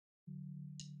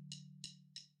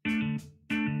Have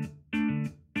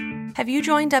you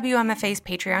joined WMFA's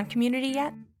Patreon community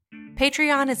yet?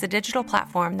 Patreon is a digital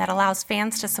platform that allows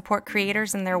fans to support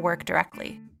creators and their work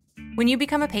directly. When you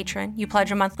become a patron, you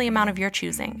pledge a monthly amount of your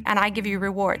choosing, and I give you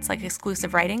rewards like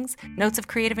exclusive writings, notes of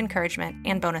creative encouragement,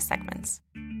 and bonus segments,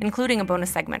 including a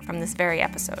bonus segment from this very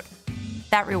episode.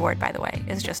 That reward, by the way,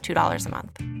 is just $2 a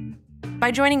month.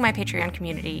 By joining my Patreon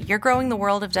community, you're growing the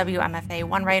world of WMFA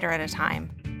one writer at a time,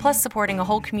 plus supporting a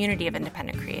whole community of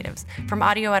independent creatives, from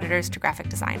audio editors to graphic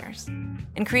designers.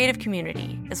 And creative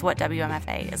community is what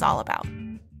WMFA is all about.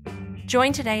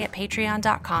 Join today at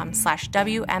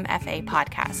patreon.com/WMFA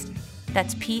podcast.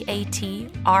 That's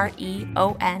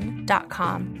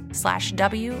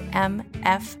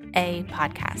patreon.com/WMFA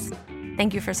podcast.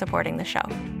 Thank you for supporting the show.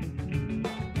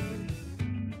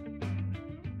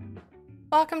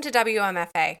 Welcome to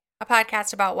WMFA, a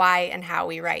podcast about why and how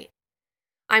we write.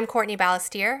 I'm Courtney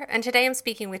Ballastier, and today I'm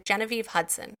speaking with Genevieve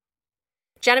Hudson.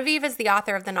 Genevieve is the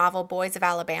author of the novel Boys of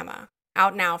Alabama,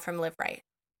 out now from Live Right.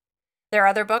 Their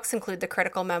other books include the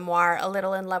critical memoir A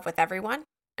Little in Love with Everyone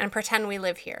and Pretend We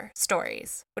Live Here,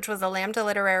 Stories, which was a Lambda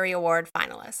Literary Award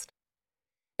finalist.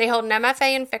 They hold an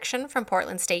MFA in fiction from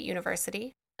Portland State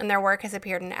University, and their work has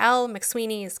appeared in Elle,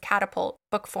 McSweeney's, Catapult,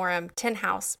 Book Forum, Tin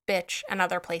House, Bitch, and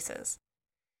other places.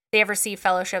 They have received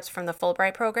fellowships from the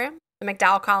Fulbright Program, the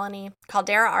MacDowell Colony,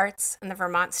 Caldera Arts, and the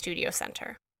Vermont Studio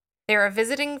Center. They are a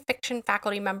visiting fiction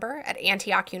faculty member at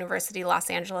Antioch University Los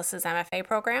Angeles' MFA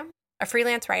program, a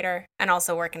freelance writer, and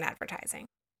also work in advertising.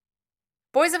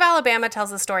 Boys of Alabama tells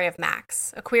the story of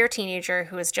Max, a queer teenager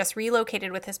who has just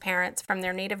relocated with his parents from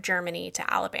their native Germany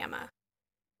to Alabama.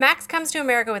 Max comes to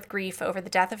America with grief over the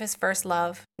death of his first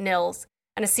love, Nils,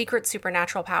 and a secret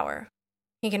supernatural power.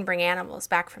 He can bring animals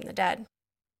back from the dead.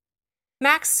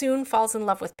 Max soon falls in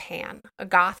love with Pan, a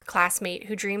goth classmate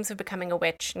who dreams of becoming a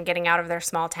witch and getting out of their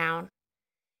small town.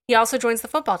 He also joins the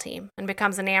football team and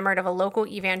becomes enamored of a local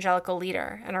evangelical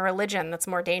leader and a religion that's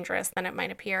more dangerous than it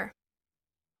might appear.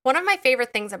 One of my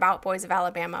favorite things about Boys of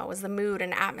Alabama was the mood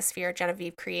and atmosphere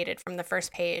Genevieve created from the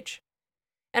first page.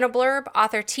 In a blurb,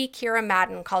 author T. Kira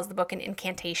Madden calls the book an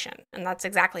incantation, and that's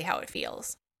exactly how it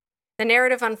feels. The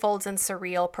narrative unfolds in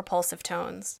surreal, propulsive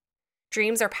tones.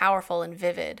 Dreams are powerful and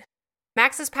vivid.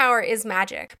 Max's power is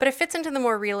magic, but it fits into the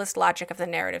more realist logic of the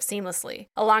narrative seamlessly,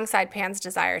 alongside Pan's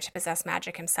desire to possess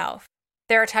magic himself.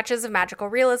 There are touches of magical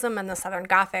realism in the Southern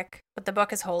Gothic, but the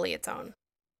book is wholly its own.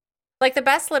 Like the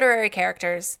best literary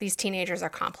characters, these teenagers are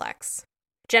complex.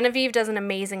 Genevieve does an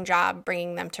amazing job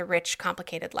bringing them to rich,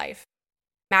 complicated life.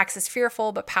 Max is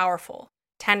fearful but powerful,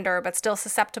 tender but still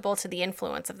susceptible to the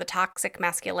influence of the toxic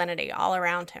masculinity all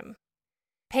around him.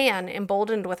 Pan,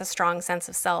 emboldened with a strong sense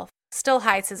of self, still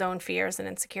hides his own fears and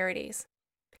insecurities.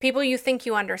 People you think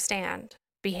you understand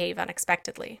behave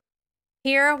unexpectedly.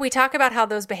 Here, we talk about how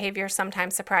those behaviors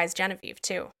sometimes surprise Genevieve,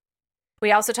 too.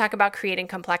 We also talk about creating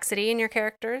complexity in your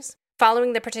characters,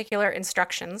 following the particular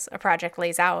instructions a project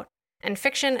lays out, and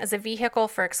fiction as a vehicle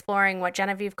for exploring what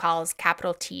Genevieve calls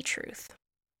capital T truth.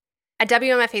 At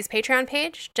WMFA's Patreon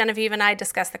page, Genevieve and I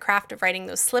discuss the craft of writing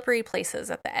those slippery places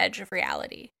at the edge of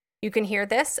reality. You can hear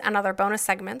this and other bonus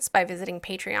segments by visiting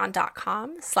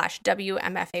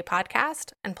patreon.com/WMFA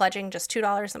podcast and pledging just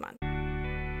 $2 a month.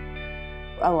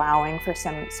 Allowing for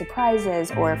some surprises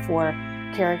or for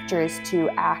characters to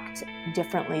act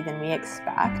differently than we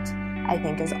expect, I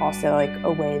think is also like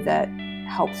a way that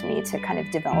helps me to kind of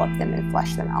develop them and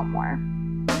flesh them out more.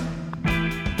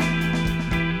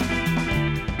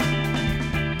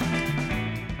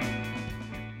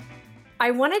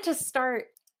 I wanted to start,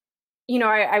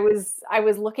 I was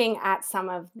looking at some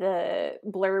of the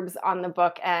blurbs on the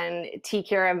book, and T.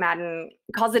 Kira Madden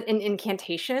calls it an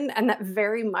incantation, and that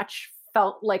very much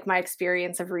felt like my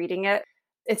experience of reading it.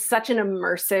 It's such an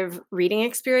immersive reading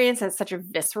experience. It's such a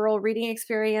visceral reading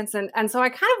experience. And so I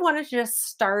kind of wanted to just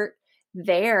start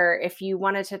there if you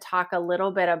wanted to talk a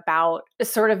little bit about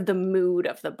sort of the mood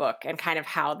of the book and kind of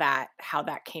how that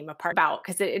came about,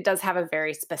 because it does have a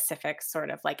very specific sort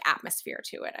of like atmosphere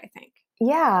to it, I think.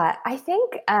 Yeah, I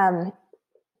think, I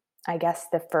guess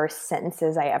the first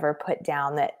sentences I ever put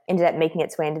down that ended up making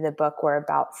its way into the book were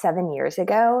about 7 years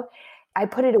ago. I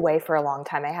put it away for a long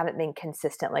time. I haven't been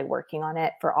consistently working on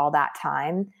it for all that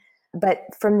time. But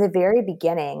from the very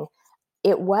beginning,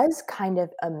 it was kind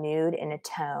of a mood and a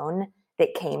tone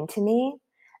that came to me.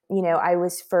 I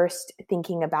was first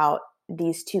thinking about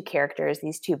these two characters,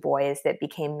 these two boys that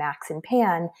became Max and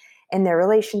Pan, and their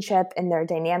relationship and their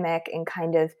dynamic and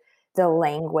kind of the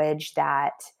language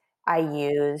that I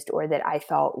used or that I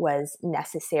felt was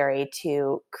necessary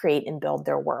to create and build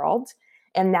their world.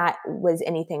 And that was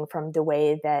anything from the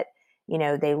way that,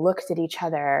 they looked at each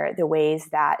other, the ways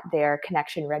that their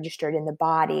connection registered in the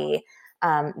body,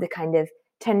 the kind of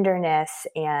tenderness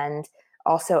and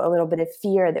also a little bit of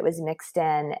fear that was mixed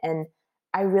in. And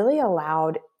I really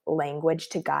allowed language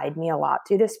to guide me a lot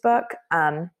through this book.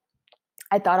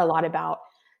 I thought a lot about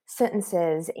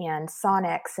sentences and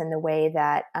sonics and the way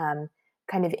that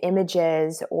kind of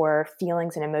images or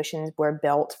feelings and emotions were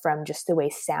built from just the way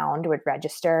sound would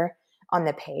register on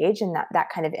the page, and that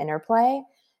kind of interplay.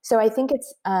 So I think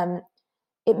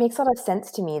it makes a lot of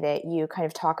sense to me that you kind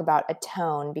of talk about a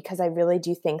tone, because I really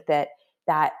do think that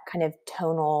kind of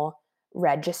tonal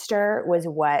register was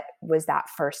what was that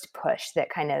first push that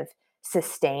kind of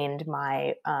sustained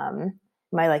my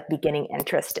my like beginning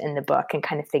interest in the book and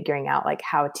kind of figuring out like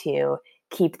how to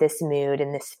keep this mood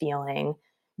and this feeling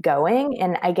going.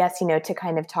 And I guess, to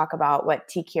kind of talk about what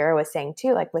T. Kira was saying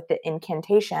too, like with the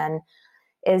incantation,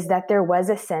 is that there was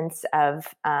a sense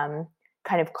of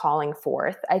kind of calling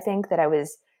forth, I think, that I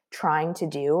was trying to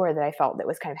do, or that I felt that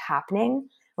was kind of happening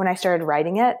when I started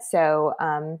writing it. So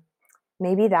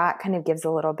maybe that kind of gives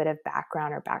a little bit of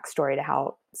background or backstory to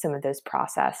how some of those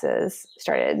processes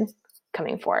started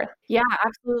coming forth. Yeah,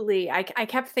 absolutely. I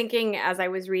kept thinking as I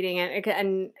was reading it,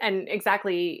 and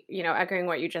exactly, echoing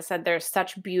what you just said, there's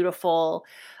such beautiful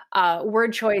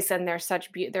word choice, and there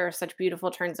are such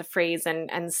beautiful turns of phrase,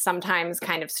 and sometimes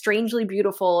kind of strangely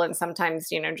beautiful, and sometimes,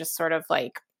 just sort of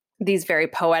like these very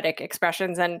poetic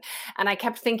expressions. And I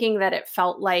kept thinking that it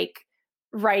felt like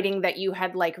writing that you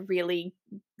had like really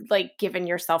like given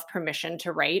yourself permission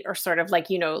to write, or sort of like,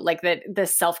 like the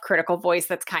self-critical voice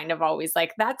that's kind of always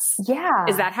like,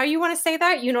 is that how you want to say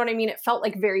that? You know what I mean? It felt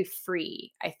like very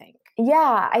free, I think.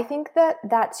 Yeah, I think that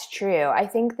that's true. I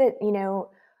think that,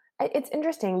 it's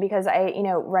interesting because I,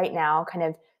 right now kind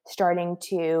of starting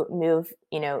to move,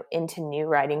 into new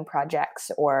writing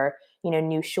projects, or,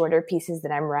 new shorter pieces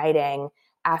that I'm writing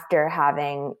after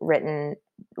having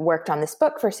worked on this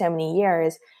book for so many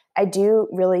years. I do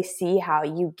really see how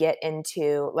you get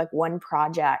into like one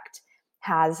project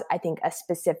has, I think, a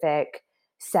specific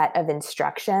set of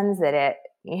instructions that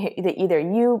either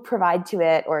you provide to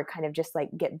it or kind of just like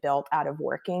get built out of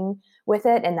working with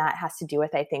it. And that has to do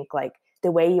with, I think, like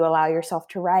the way you allow yourself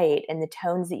to write and the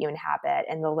tones that you inhabit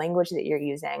and the language that you're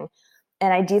using.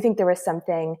 And I do think there was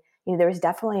something, there was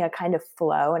definitely a kind of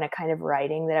flow and a kind of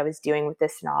writing that I was doing with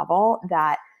this novel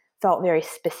that felt very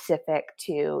specific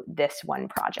to this one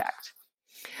project.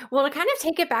 Well, to kind of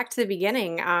take it back to the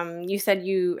beginning, you said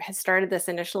you had started this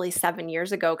initially 7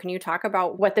 years ago. Can you talk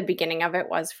about what the beginning of it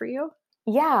was for you?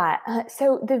 Yeah.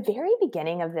 So the very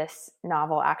beginning of this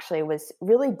novel actually was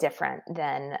really different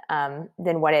than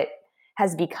what it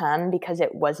has become, because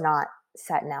it was not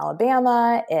set in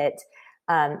Alabama. It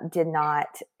did not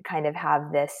kind of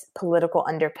have this political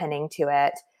underpinning to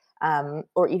it,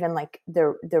 or even like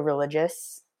the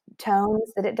religious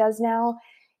tones that it does now.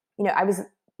 I was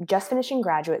just finishing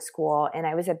graduate school, and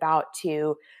I was about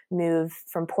to move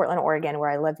from Portland, Oregon,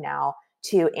 where I live now,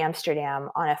 to Amsterdam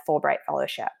on a Fulbright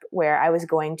fellowship, where I was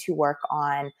going to work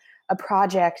on a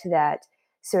project that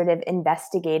sort of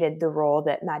investigated the role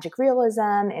that magic realism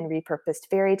and repurposed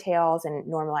fairy tales and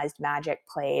normalized magic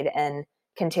played in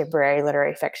contemporary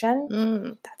literary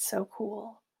fiction. That's so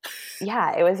cool.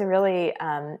 Yeah, it was a really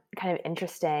kind of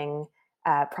interesting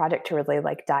project to really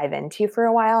like dive into for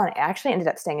a while. And I actually ended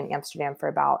up staying in Amsterdam for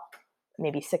about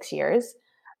maybe 6 years.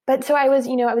 But so I was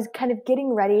kind of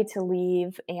getting ready to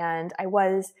leave, and I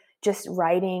was just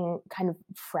writing kind of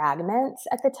fragments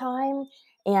at the time.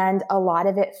 And a lot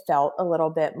of it felt a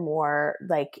little bit more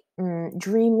like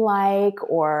dreamlike,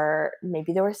 or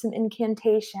maybe there were some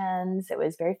incantations. It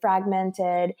was very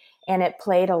fragmented, and it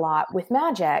played a lot with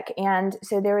magic. And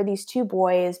so there were these two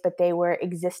boys, but they were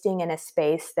existing in a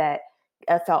space that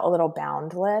felt a little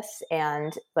boundless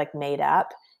and like made up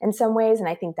in some ways. And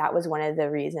I think that was one of the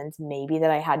reasons maybe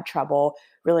that I had trouble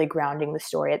really grounding the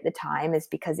story at the time, is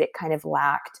because it kind of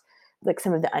lacked like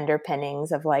some of the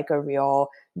underpinnings of like a real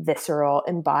visceral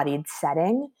embodied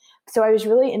setting. So I was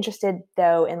really interested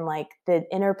though in like the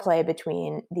interplay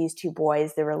between these two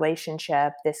boys, the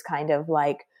relationship, this kind of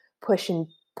like push and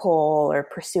pull or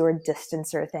pursuer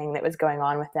distancer thing that was going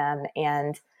on with them,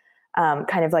 and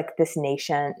kind of like this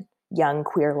nascent young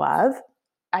queer love.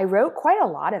 I wrote quite a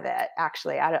lot of it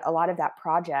actually, a lot of that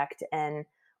project, and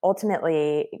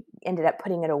ultimately ended up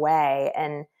putting it away.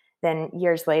 And then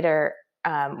years later,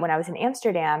 when I was in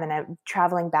Amsterdam and I'm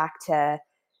traveling back to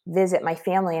visit my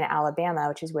family in Alabama,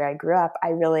 which is where I grew up,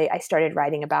 I started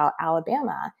writing about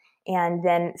Alabama. And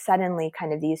then suddenly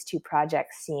kind of these two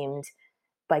projects seemed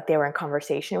like they were in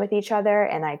conversation with each other.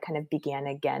 And I kind of began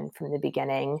again from the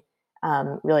beginning,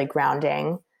 really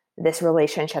grounding this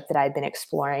relationship that I'd been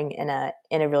exploring in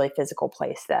a really physical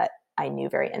place that I knew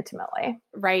very intimately.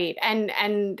 Right.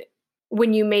 And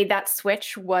when you made that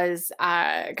switch was,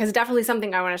 because definitely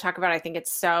something I want to talk about. I think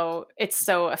it's so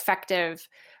effective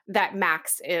that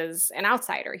Max is an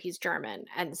outsider. He's German.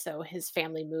 And so his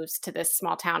family moves to this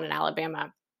small town in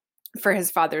Alabama for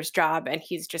his father's job. And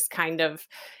he's just kind of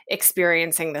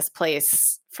experiencing this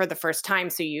place for the first time.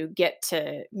 So you get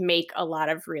to make a lot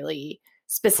of really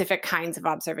specific kinds of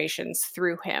observations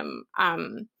through him.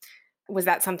 Was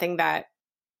that something that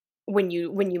when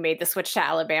you made the switch to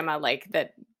Alabama, like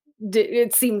that,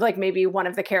 it seemed like maybe one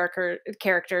of the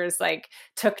characters like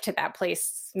took to that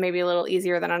place maybe a little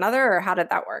easier than another, or how did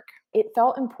that work? It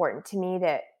felt important to me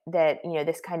that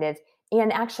this kind of,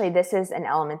 and actually this is an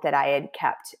element that I had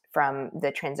kept from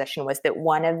the transition, was that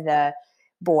one of the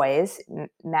boys,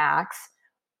 Max,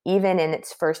 even in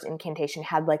its first incantation,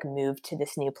 had like moved to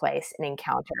this new place and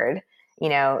encountered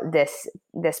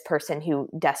this person who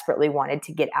desperately wanted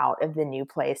to get out of the new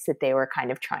place that they were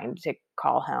kind of trying to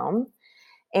call home.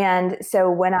 And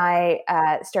so when I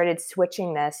started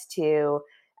switching this to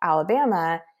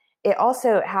Alabama, it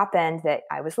also happened that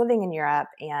I was living in Europe,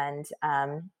 and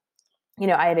I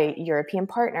had a European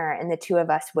partner, and the two of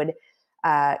us would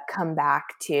come back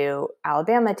to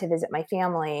Alabama to visit my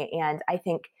family. And I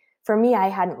think for me, I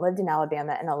hadn't lived in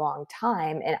Alabama in a long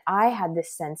time, and I had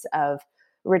this sense of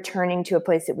returning to a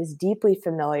place that was deeply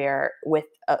familiar with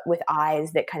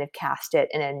eyes that kind of cast it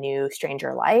in a new,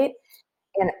 stranger light.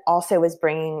 And also was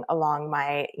bringing along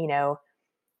my,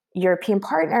 European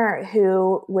partner,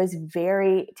 who was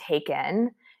very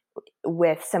taken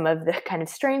with some of the kind of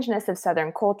strangeness of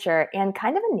Southern culture and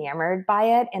kind of enamored by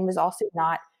it, and was also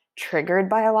not triggered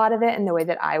by a lot of it in the way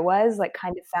that I was, like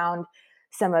kind of found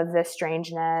some of the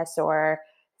strangeness or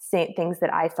things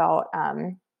that I felt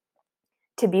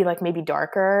to be like maybe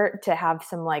darker, to have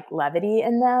some like levity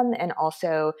in them, and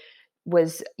also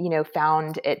was,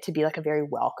 found it to be like a very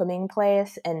welcoming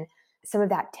place. And some of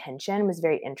that tension was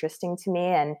very interesting to me.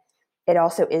 And it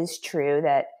also is true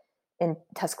that in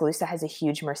Tuscaloosa has a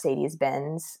huge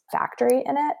Mercedes-Benz factory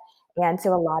in it. And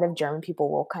so a lot of German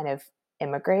people will kind of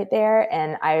immigrate there.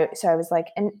 And I was like,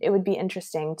 and it would be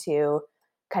interesting to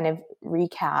kind of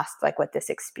recast like what this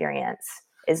experience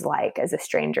is like as a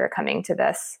stranger coming to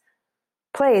this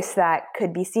place that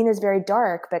could be seen as very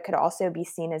dark, but could also be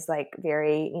seen as like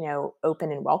very,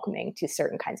 open and welcoming to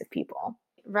certain kinds of people.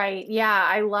 Right. Yeah.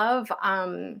 I love,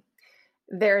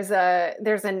 there's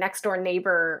a next door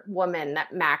neighbor woman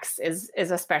that Max is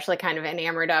especially kind of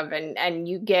enamored of. And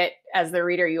you get, as the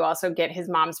reader, you also get his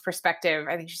mom's perspective.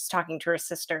 I think she's talking to her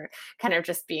sister, kind of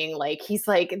just being like, he's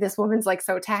like, this woman's like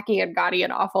so tacky and gaudy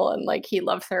and awful. And like, he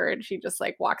loves her. And she just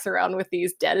like walks around with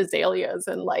these dead azaleas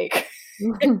and like,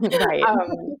 right.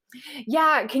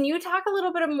 Yeah. Can you talk a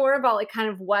little bit more about like kind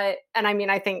of what, and I mean,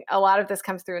 I think a lot of this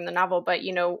comes through in the novel, but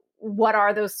what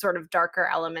are those sort of darker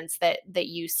elements that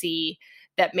you see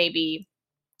that maybe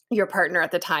your partner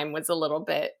at the time was a little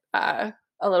bit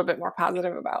more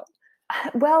positive about?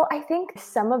 Well, I think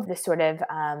some of the sort of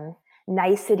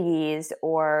niceties,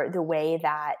 or the way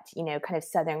that, kind of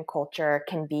Southern culture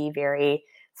can be very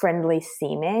friendly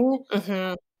seeming.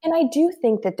 Mm-hmm. And I do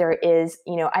think that there is,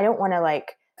 I don't want to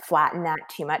like flatten that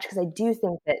too much, because I do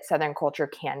think that Southern culture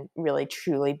can really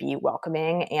truly be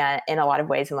welcoming, and in a lot of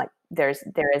ways. And like there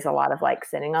is a lot of like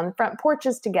sitting on the front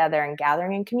porches together and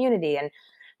gathering in community and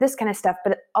this kind of stuff.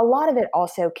 But a lot of it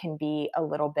also can be a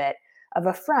little bit of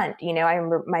a front. I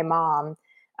remember my mom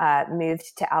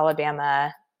moved to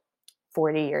Alabama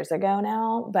 40 years ago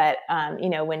now. But,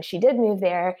 when she did move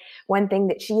there, one thing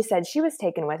that she said she was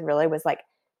taken with really was like,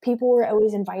 people were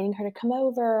always inviting her to come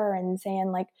over and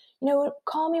saying like,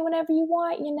 call me whenever you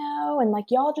want, and like,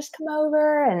 y'all just come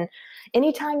over and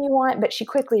anytime you want. But she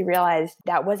quickly realized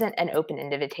that wasn't an open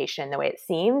invitation the way it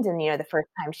seemed. And, the first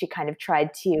time she kind of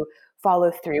tried to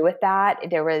follow through with that,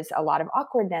 there was a lot of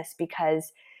awkwardness,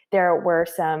 because there were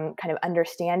some kind of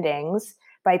understandings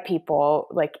by people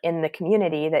like in the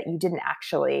community that you didn't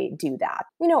actually do that.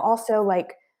 Also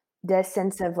like the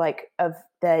sense of like of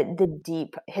the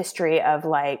deep history of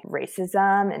like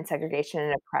racism and segregation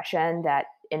and oppression that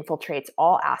infiltrates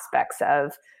all aspects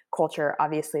of culture,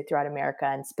 obviously throughout America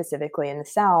and specifically in the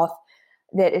South,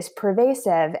 that is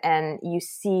pervasive, and you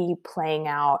see playing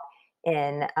out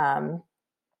in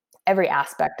every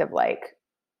aspect of like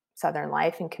Southern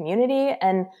life and community.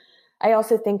 And I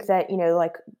also think that,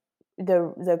 like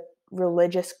the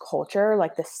religious culture,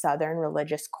 like the Southern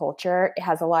religious culture, it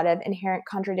has a lot of inherent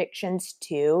contradictions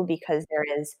too, because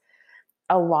there is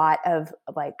a lot of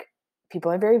like,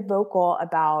 people are very vocal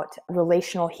about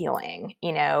relational healing,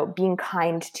 being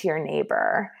kind to your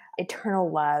neighbor,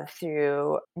 eternal love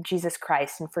through Jesus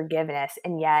Christ and forgiveness.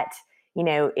 And yet,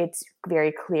 it's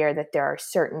very clear that there are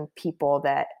certain people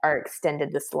that are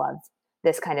extended this love,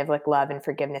 this kind of like love and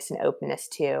forgiveness and openness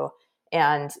to,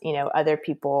 and, other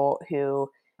people who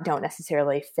don't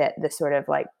necessarily fit the sort of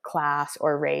like class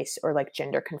or race or like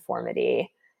gender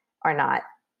conformity are not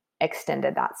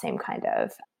extended that same kind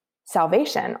of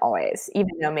salvation always,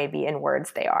 even though maybe in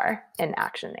words they are, in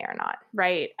action they are not.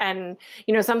 Right. And,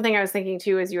 something I was thinking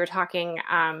too, as you were talking,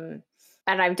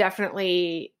 and I've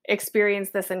definitely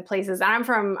experienced this in places. I'm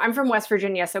from West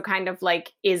Virginia, so kind of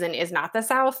like is and is not the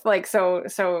South. Like so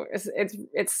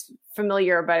it's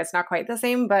familiar, but it's not quite the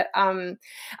same. But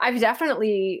I've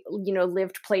definitely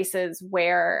lived places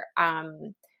where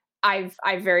I've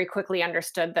very quickly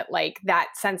understood that like that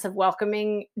sense of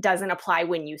welcoming doesn't apply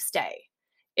when you stay.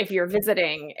 If you're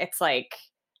visiting, it's like,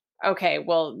 okay,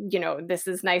 well, this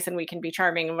is nice and we can be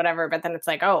charming and whatever. But then it's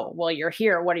like, oh, well, you're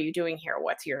here. What are you doing here?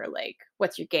 What's your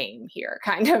game here?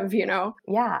 Kind of,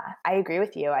 Yeah, I agree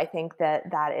with you. I think that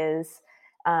is,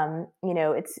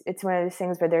 it's one of those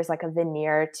things where there's like a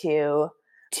veneer to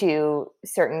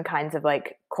certain kinds of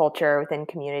like culture within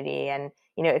community. And,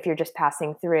 if you're just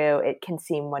passing through, it can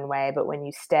seem one way, but when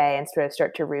you stay and sort of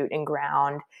start to root and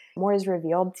ground, more is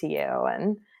revealed to you.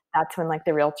 And that's when like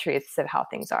the real truths of how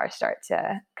things are start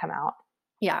to come out.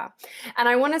 Yeah. And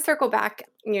I want to circle back,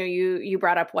 you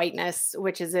brought up whiteness,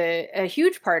 which is a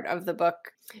huge part of the book,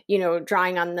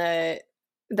 drawing on the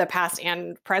past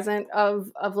and present of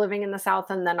living in the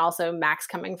South. And then also Max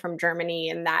coming from Germany,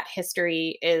 and that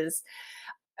history is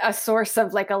a source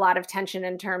of like a lot of tension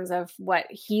in terms of what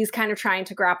he's kind of trying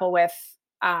to grapple with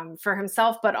for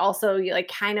himself, but also like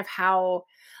kind of how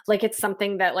like it's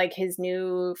something that like his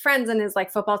new friends and his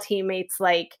like football teammates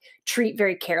like treat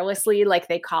very carelessly. Like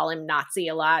they call him Nazi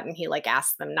a lot, and he like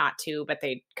asks them not to, but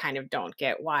they kind of don't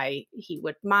get why he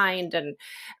would mind.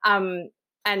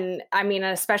 And I mean,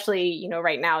 especially,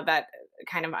 right now, that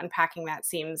kind of unpacking that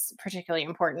seems particularly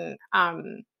important.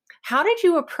 How did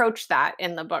you approach that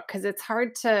in the book? Because it's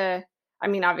hard to, I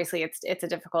mean, obviously it's a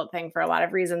difficult thing for a lot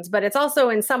of reasons, but it's also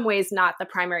in some ways not the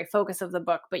primary focus of the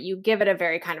book, but you give it a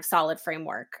very kind of solid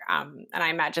framework. And I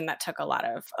imagine that took a lot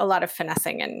of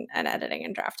finessing and editing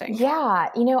and drafting. Yeah.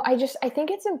 I think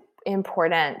it's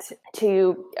important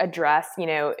to address,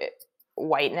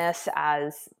 whiteness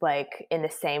as like in the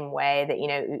same way that,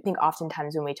 I think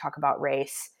oftentimes when we talk about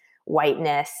race,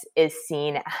 whiteness is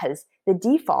seen as the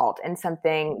default and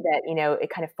something that, it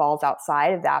kind of falls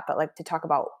outside of that. But like to talk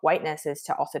about whiteness is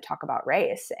to also talk about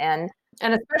race. And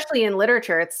especially in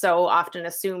literature, it's so often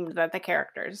assumed that the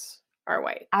characters are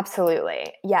white.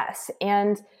 Absolutely. Yes.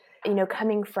 And,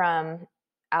 coming from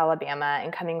Alabama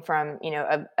and coming from,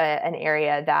 an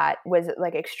area that was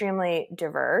like extremely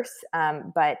diverse,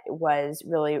 but was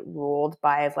really ruled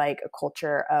by like a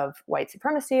culture of white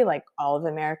supremacy, like all of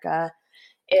America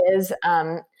is,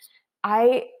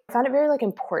 I found it very like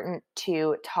important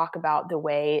to talk about the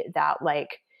way that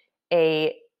like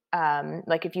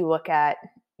like if you look at,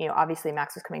 obviously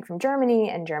Max was coming from Germany,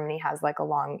 and Germany has like a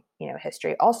long,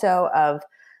 history also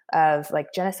of like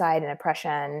genocide and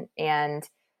oppression. And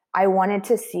I wanted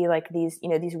to see like these,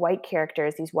 these white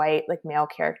characters, these white like male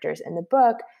characters in the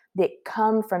book that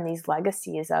come from these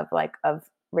legacies of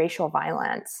racial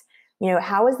violence.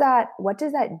 How is that? What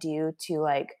does that do to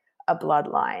like a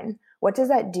bloodline? What does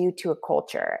that do to a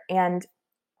culture? And,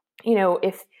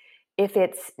 if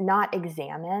it's not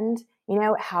examined,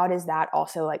 how does that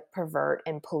also like pervert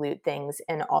and pollute things,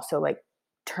 and also like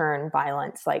turn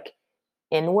violence like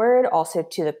inward also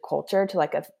to the culture, to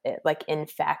like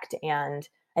infect and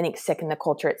I think sicken the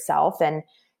culture itself. And,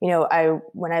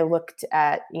 when I looked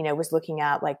at, was looking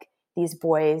at like these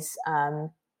boys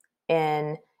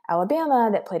in Alabama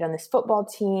that played on this football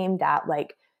team that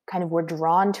like kind of were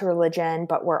drawn to religion,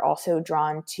 but were also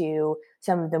drawn to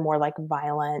some of the more like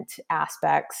violent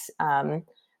aspects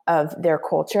of their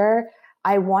culture.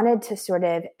 I wanted to sort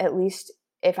of, at least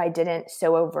if I didn't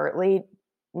so overtly,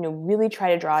 really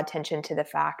try to draw attention to the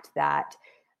fact that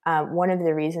one of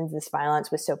the reasons this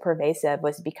violence was so pervasive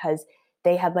was because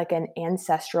they had like an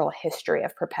ancestral history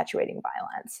of perpetuating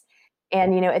violence.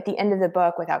 And, at the end of the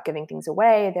book, without giving things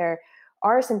away, there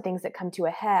are some things that come to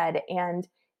a head. And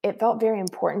it felt very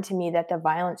important to me that the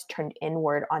violence turned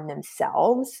inward on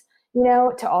themselves,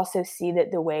 to also see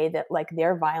that the way that like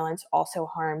their violence also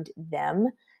harmed them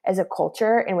as a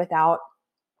culture, and without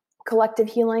collective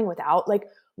healing, without like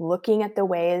looking at the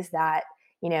ways that,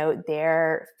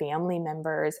 their family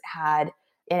members had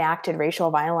enacted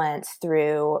racial violence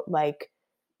through like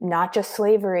not just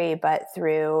slavery, but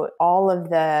through all of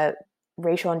the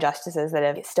racial injustices that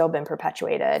have still been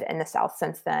perpetuated in the South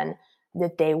since then.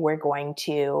 that they were going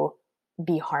to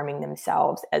be harming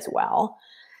themselves as well.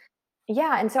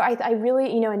 Yeah. And so I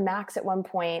really, and Max at one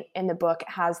point in the book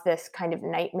has this kind of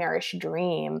nightmarish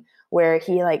dream where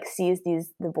he like sees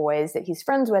the boys that he's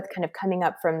friends with kind of coming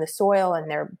up from the soil, and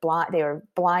they were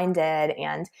blinded,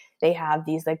 and they have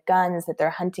these like guns that they're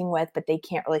hunting with, but they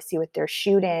can't really see what they're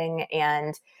shooting.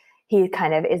 And he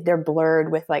kind of they're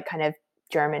blurred with like kind of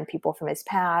German people from his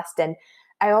past. And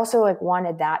I also like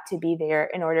wanted that to be there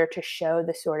in order to show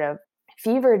the sort of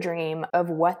fever dream of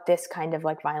what this kind of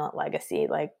like violent legacy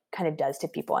like kind of does to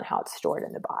people and how it's stored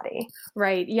in the body.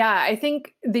 Right. Yeah. I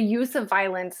think the use of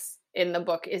violence in the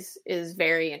book is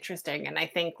very interesting. And I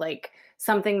think like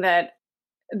something that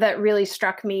really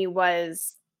struck me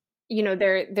was,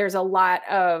 there's a lot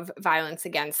of violence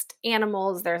against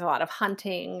animals. There's a lot of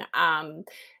hunting.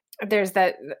 There's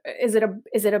that, is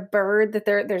it a bird that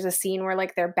there's a scene where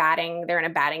like they're in a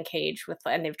batting cage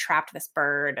and they've trapped this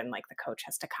bird, and like the coach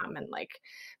has to come and like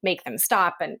make them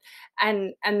stop.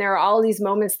 And there are all these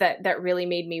moments that really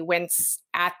made me wince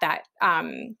at that,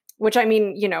 which I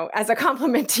mean, as a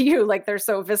compliment to you, like they're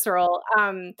so visceral.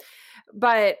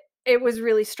 But it was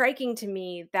really striking to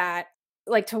me that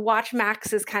like to watch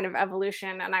Max's kind of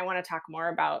evolution, and I want to talk more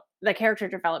about the character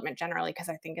development generally because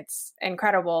I think it's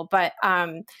incredible. But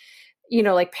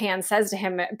like Pan says to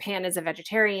him, Pan is a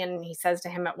vegetarian. He says to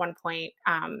him at one point,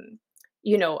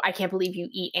 I can't believe you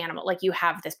eat animal, like you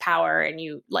have this power, and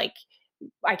you like,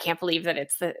 I can't believe that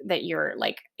that you're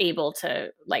like able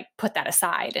to like put that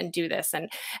aside and do this. And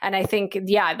I think,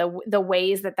 yeah, the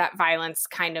ways that violence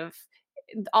kind of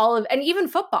and even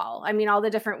football, I mean, all the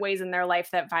different ways in their life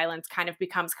that violence kind of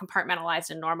becomes compartmentalized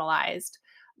and normalized,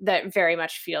 that very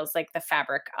much feels like the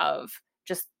fabric of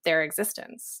just their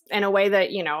existence in a way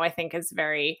that, I think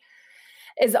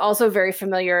is also very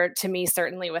familiar to me,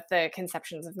 certainly with the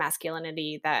conceptions of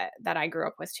masculinity that I grew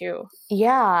up with too.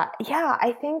 Yeah.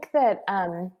 I think that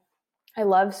I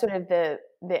love sort of the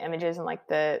images and like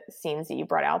the scenes that you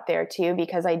brought out there too,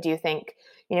 because I do think,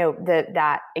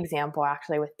 that example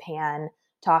actually with Pan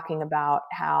talking about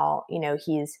how,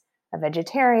 he's a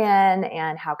vegetarian,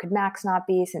 and how could Max not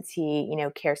be, since he,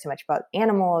 cares so much about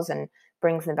animals and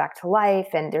brings them back to life.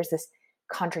 And there's this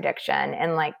contradiction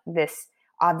and like this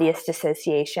obvious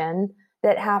dissociation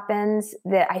that happens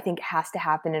that I think has to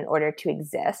happen in order to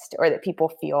exist, or that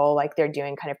people feel like they're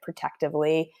doing kind of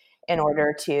protectively in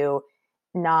order to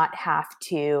not have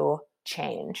to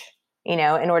change, in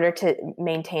order to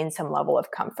maintain some level of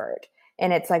comfort.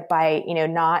 And it's like by,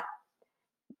 not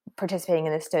participating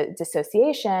in this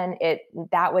dissociation,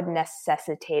 that would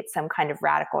necessitate some kind of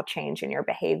radical change in your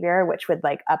behavior, which would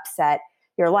like upset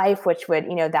your life, which would,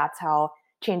 that's how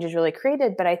change is really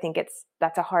created. But I think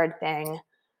that's a hard thing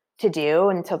to do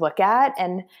and to look at.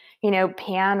 And,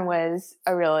 Pan was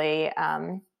a really,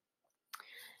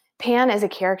 Pan as a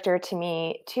character to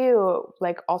me too,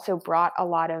 like also brought a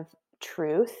lot of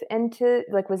truth into,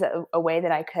 like, was a way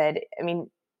that I could,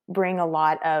 bring a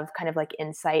lot of kind of like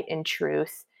insight and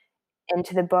truth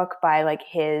into the book by like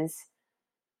his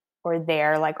or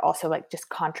their like also like just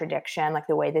contradiction, like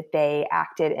the way that they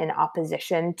acted in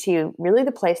opposition to really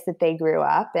the place that they grew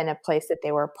up and a place that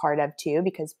they were a part of too,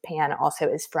 because Pan also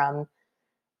is from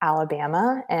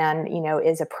Alabama and,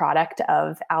 is a product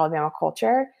of Alabama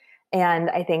culture. And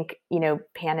I think,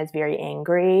 Pan is very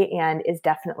angry and is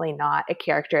definitely not a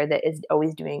character that is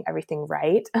always doing everything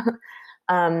right.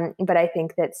 But I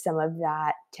think that some of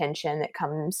that tension that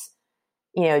comes,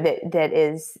 that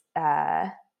is,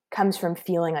 comes from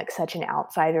feeling like such an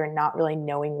outsider and not really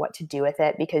knowing what to do with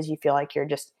it because you feel like you're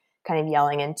just kind of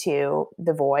yelling into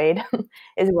the void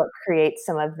is what creates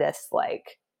some of this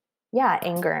like,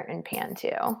 anger in Pan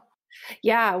too.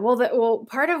 Yeah, well,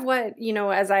 part of what,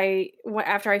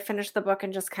 after I finished the book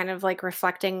and just kind of like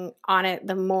reflecting on it,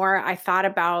 the more I thought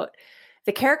about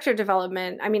the character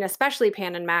development, especially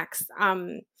Pan and Max,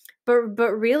 but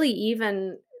really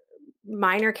even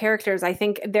minor characters, I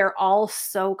think they're all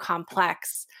so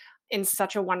complex in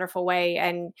such a wonderful way.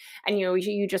 And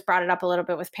you just brought it up a little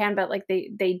bit with Pan, but like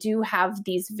they do have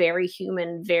these very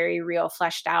human, very real,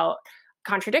 fleshed out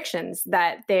contradictions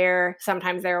that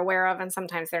sometimes they're aware of and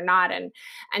sometimes they're not.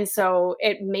 And so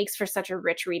it makes for such a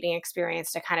rich reading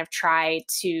experience to kind of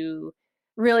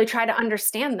really try to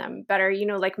understand them better.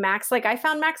 Like Max, like I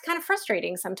found Max kind of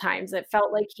frustrating sometimes. It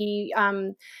felt like he,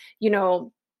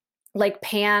 like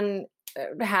Pan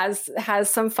has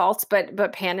some faults,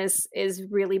 but Pan is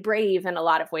really brave in a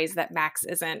lot of ways that Max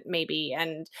isn't maybe.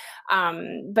 And,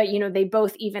 but they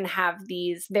both even have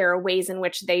there are ways in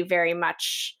which they very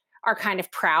much are kind of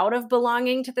proud of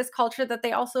belonging to this culture that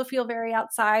they also feel very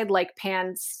outside. Like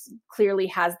Pan clearly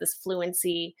has this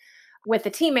fluency with the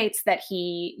teammates that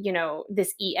he,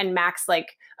 and Max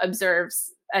like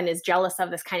observes and is jealous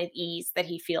of this kind of ease that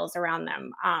he feels around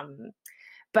them.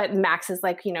 But Max is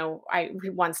like, he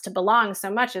wants to belong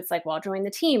so much. It's like, well, I'll join the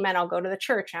team and I'll go to the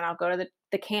church and I'll go to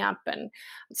the camp. And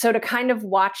so to kind of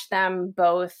watch them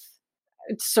both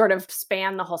sort of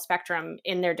span the whole spectrum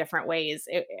in their different ways,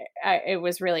 it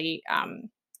was really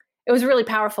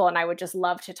powerful. And I would just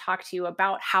love to talk to you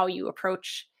about how you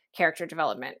approach character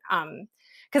development.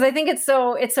 Because I think it's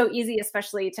so easy,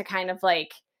 especially to kind of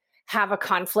like have a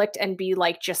conflict and be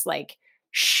like, just like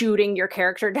shooting your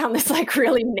character down this like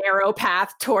really narrow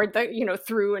path toward the,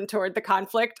 through and toward the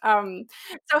conflict.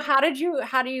 So how do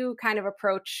you kind of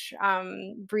approach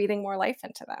breathing more life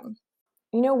into them?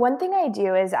 One thing I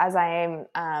do is as I'm,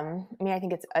 I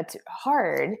think it's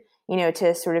hard,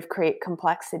 to sort of create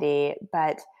complexity,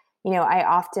 but, I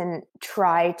often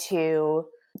try to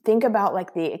think about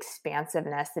like the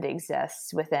expansiveness that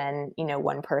exists within,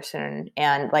 one person.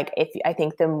 And like, I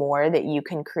think the more that you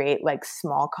can create like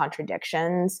small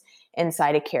contradictions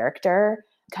inside a character,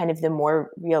 kind of the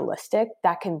more realistic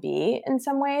that can be in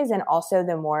some ways. And also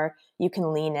the more you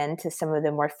can lean into some of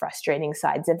the more frustrating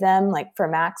sides of them. Like for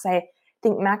Max, I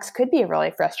think Max could be a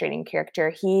really frustrating character.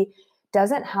 He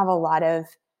doesn't have a lot of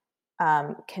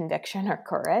conviction or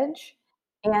courage.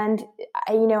 And,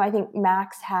 I think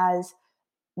Max has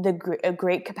a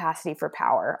great capacity for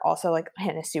power, also like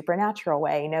in a supernatural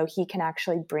way. He can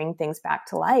actually bring things back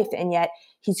to life, and yet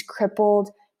he's crippled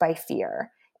by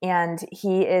fear. And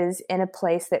he is in a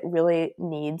place that really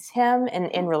needs him,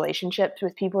 and in relationships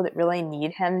with people that really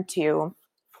need him to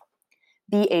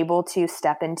be able to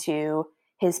step into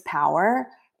his power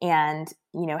and,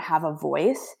 have a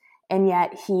voice. And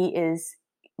yet he is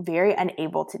very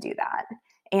unable to do that.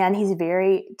 And he's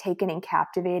very taken and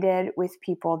captivated with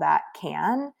people that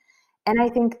can. And I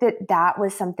think that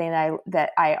was something that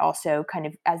I also kind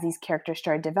of, as these characters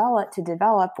started to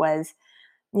develop was,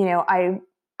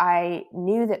 I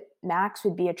knew that Max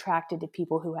would be attracted to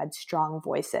people who had strong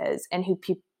voices and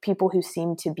people who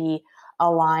seemed to be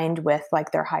aligned with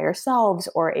like their higher selves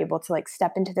or able to like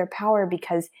step into their power,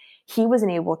 because he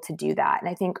wasn't able to do that. And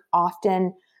I think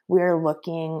often we're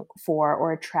looking for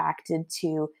or attracted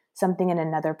to something in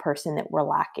another person that we're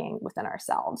lacking within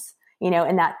ourselves,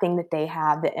 and that thing that they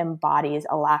have that embodies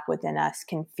a lack within us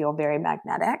can feel very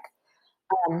magnetic.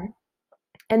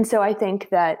 And so I think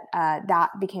that that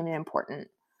became an important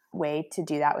way to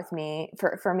do that with me,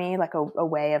 for me, like a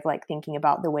way of like thinking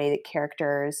about the way that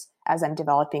characters, as I'm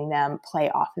developing them,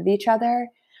 play off of each other.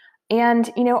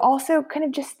 And, also kind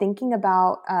of just thinking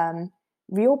about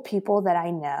real people that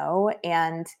I know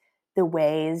and the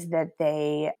ways that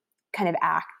they kind of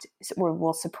act or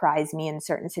will surprise me in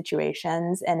certain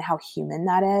situations and how human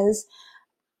that is.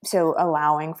 So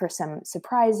allowing for some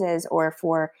surprises or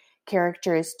for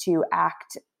characters to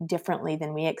act differently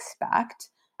than we expect,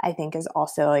 I think is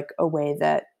also like a way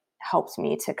that helps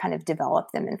me to kind of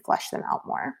develop them and flesh them out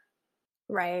more.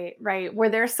 Right. Were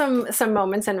there some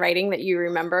moments in writing that you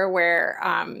remember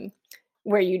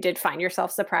where you did find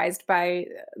yourself surprised by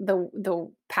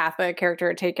the path a character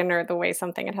had taken or the way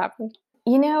something had happened?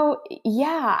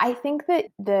 Yeah, I think that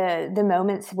the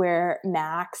moments where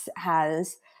Max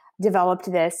has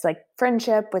developed this like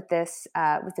friendship with this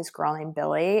girl named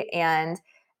Billy, and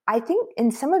I think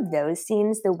in some of those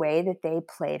scenes, the way that they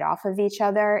played off of each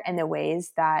other and the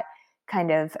ways that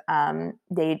kind of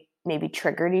they maybe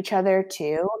triggered each other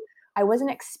too, I wasn't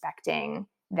expecting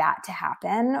that to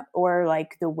happen, or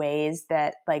like the ways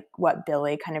that like what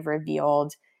Billy kind of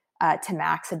revealed to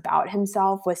Max about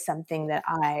himself was something that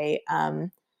I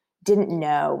didn't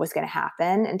know was going to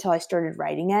happen until I started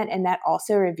writing it. And that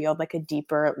also revealed like a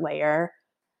deeper layer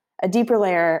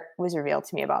was revealed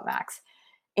to me about Max.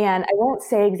 And I won't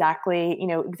say exactly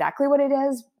what it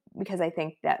is, because I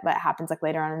think that happens like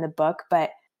later on in the book, but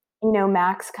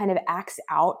Max kind of acts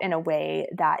out in a way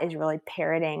that is really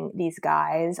parroting these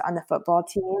guys on the football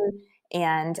team.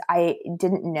 And I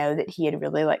didn't know that he had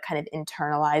really like kind of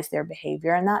internalized their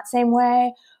behavior in that same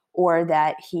way, or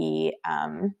that he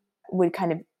would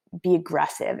kind of be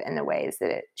aggressive in the ways that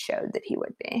it showed that he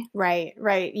would be. Right.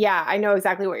 Yeah, I know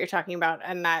exactly what you're talking about.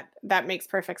 And that makes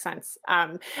perfect sense.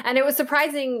 And it was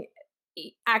surprising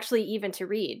actually even to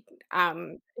read,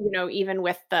 even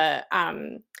with the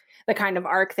kind of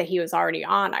arc that he was already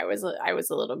on, I was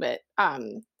a little bit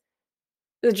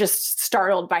just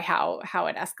startled by how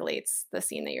it escalates the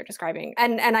scene that you're describing.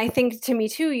 And I think to me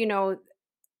too,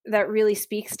 that really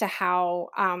speaks to how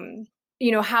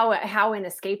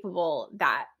inescapable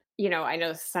that, I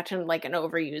know it's such an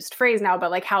overused phrase now,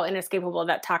 but like how inescapable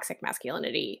that toxic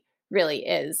masculinity really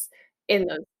is in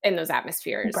those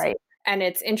atmospheres. Right. And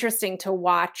it's interesting to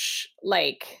watch,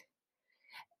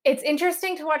 it's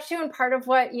interesting to watch too. And part of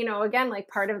what, again, like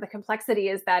part of the complexity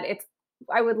is that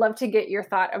I would love to get your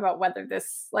thought about whether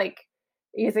this,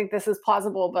 you think this is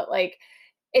plausible, but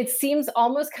it seems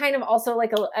almost kind of also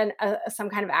like some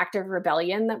kind of act of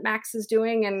rebellion that Max is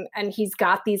doing. And he's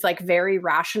got these very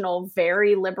rational,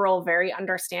 very liberal, very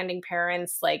understanding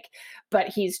parents, but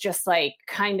he's just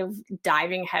kind of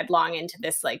diving headlong into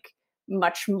this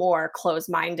much more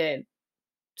closed-minded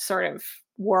sort of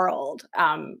world,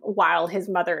 while his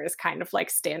mother is kind of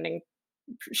standing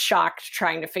shocked,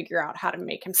 trying to figure out how to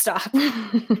make him stop.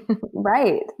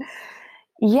 Right.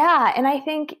 Yeah. And I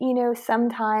think,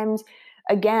 sometimes,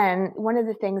 again, one of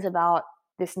the things about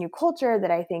this new culture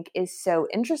that I think is so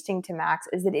interesting to Max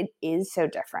is that it is so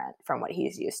different from what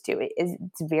he's used to.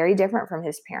 It's very different from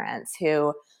his parents,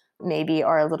 who maybe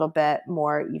are a little bit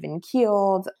more even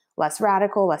keeled, less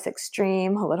radical, less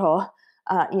extreme, a little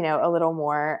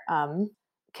more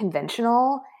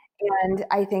conventional. And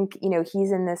I think,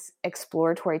 he's in this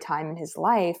exploratory time in his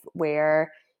life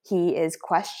where he is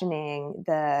questioning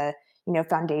the,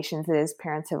 foundations that his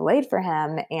parents have laid for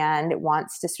him, and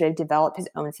wants to sort of develop his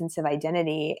own sense of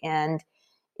identity, and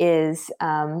is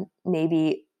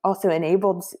maybe also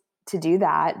enabled to do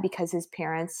that because his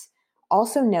parents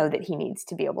also know that he needs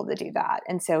to be able to do that.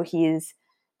 And so he's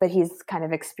kind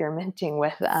of experimenting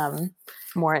with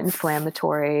more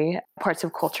inflammatory parts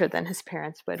of culture than his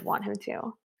parents would want him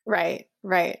to. Right.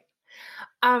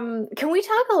 Can we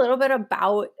talk a little bit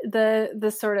about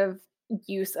the sort of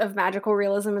use of magical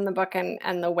realism in the book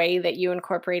and the way that you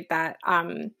incorporate that?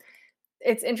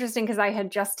 It's interesting because I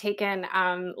had just taken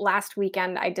last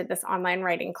weekend, I did this online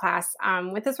writing class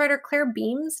with this writer, Claire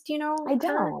Beams. Do you know? I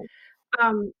don't.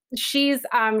 She's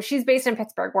based in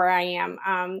Pittsburgh, where I am,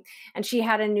 and she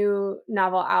had a new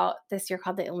novel out this year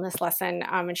called The Illness Lesson,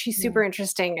 and she's super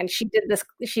interesting. And she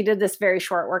did this very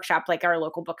short workshop, like our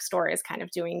local bookstore is kind of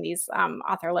doing these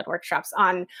author-led workshops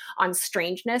on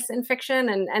strangeness in fiction,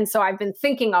 and so I've been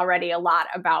thinking already a lot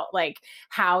about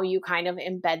how you kind of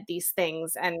embed these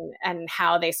things and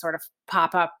how they sort of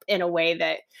pop up in a way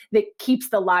that keeps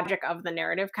the logic of the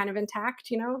narrative kind of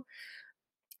intact,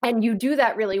 And you do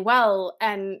that really well.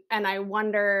 And I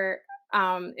wonder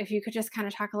if you could just kind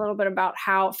of talk a little bit about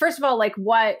how, first of all,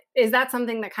 what is that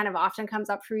something that kind of often comes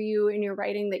up for you in your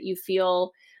writing that you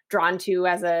feel drawn to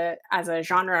as a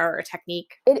genre or a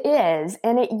technique? It is.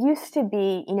 And it used to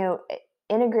be,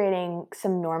 integrating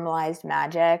some normalized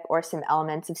magic or some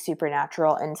elements of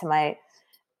supernatural into my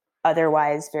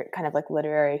otherwise very kind of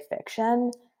literary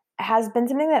fiction has been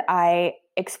something that I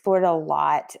explored a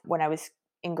lot when I was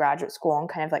in graduate school and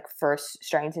kind of first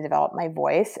starting to develop my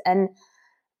voice. And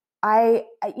I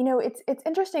it's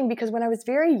interesting because when I was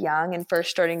very young and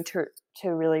first starting to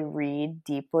really read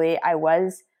deeply, I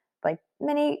was like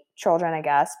many children, I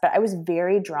guess, but I was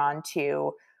very drawn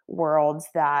to worlds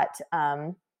that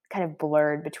kind of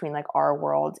blurred between our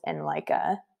world and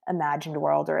a imagined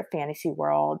world or a fantasy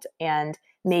world. And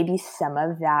maybe some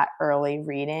of that early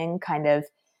reading kind of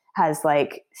has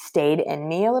stayed in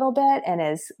me a little bit and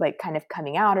is kind of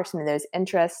coming out, or some of those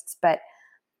interests. But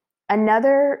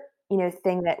another,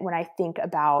 thing that when I think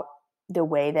about the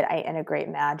way that I integrate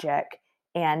magic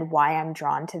and why I'm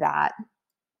drawn to that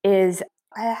is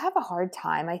I have a hard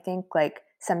time, I think,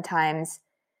 sometimes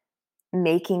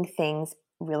making things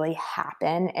really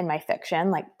happen in my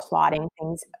fiction, plotting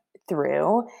things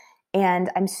through. And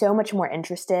I'm so much more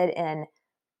interested in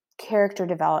character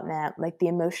development, the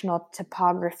emotional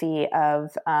topography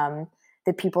of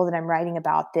the people that I'm writing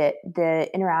about, the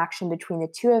interaction between the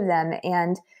two of them.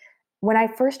 And when I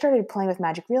first started playing with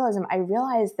magic realism, I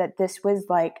realized that this was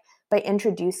by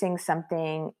introducing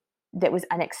something that was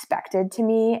unexpected to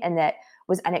me and that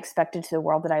was unexpected to the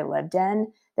world that I lived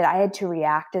in, that I had to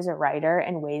react as a writer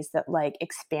in ways that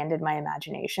expanded my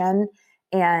imagination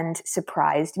and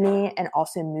surprised me, and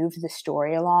also moved the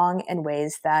story along in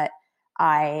ways that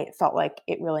I felt like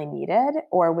it really needed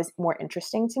or was more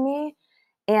interesting to me.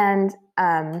 And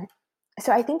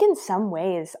so I think in some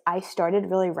ways I started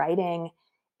really writing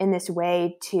in this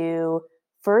way to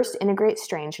first integrate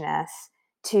strangeness,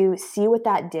 to see what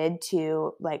that did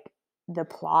to the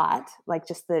plot,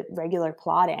 just the regular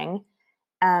plotting,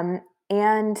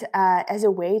 and as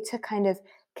a way to kind of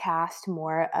cast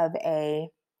more of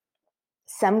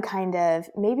some kind of,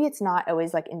 maybe it's not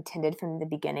always intended from the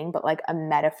beginning, but a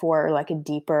metaphor or a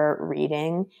deeper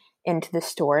reading into the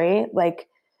story.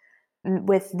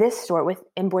 With this story, with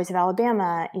In Boys of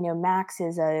Alabama, Max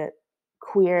is a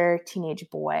queer teenage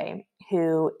boy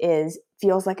who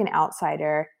feels like an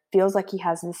outsider, feels like he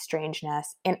has this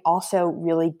strangeness, and also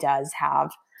really does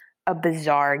have a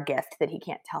bizarre gift that he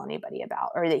can't tell anybody about,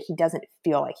 or that he doesn't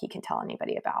feel like he can tell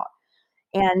anybody about.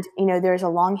 And, there's a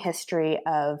long history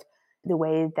of the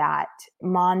way that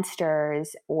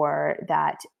monsters, or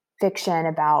that fiction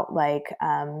about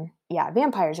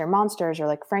vampires or monsters or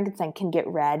like Frankenstein can get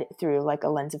read through like a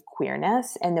lens of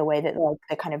queerness, and the way that like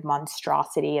the kind of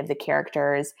monstrosity of the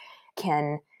characters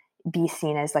can be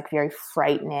seen as like very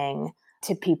frightening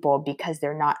to people because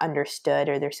they're not understood,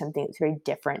 or there's something that's very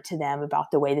different to them about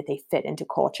the way that they fit into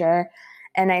culture.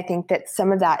 And I think that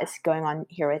some of that is going on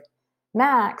here with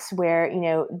Max, where,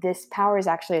 this power is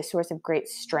actually a source of great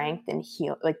strength and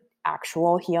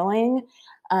actual healing.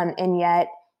 And yet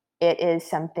it is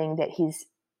something that he's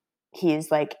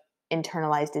like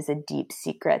internalized as a deep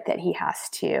secret that he has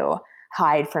to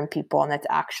hide from people. And that's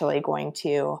actually going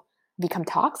to become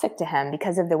toxic to him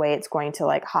because of the way it's going to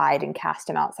like hide and cast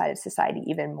him outside of society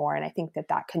even more. And I think that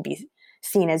can be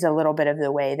seen as a little bit of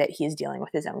the way that he's dealing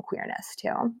with his own queerness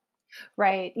too.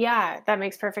 Right. Yeah, that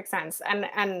makes perfect sense.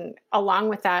 And along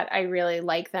with that, I really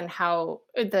like then how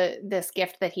this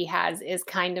gift that he has is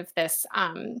kind of this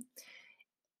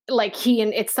like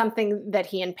it's something that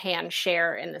he and Pan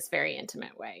share in this very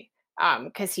intimate way.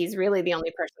 Because he's really the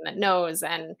only person that knows,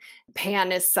 and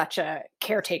Pan is such a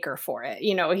caretaker for it.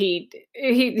 He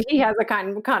has a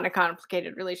kind of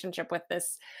complicated relationship with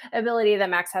this ability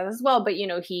that Max has as well. But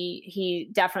he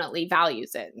definitely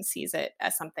values it and sees it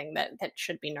as something that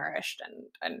should be nourished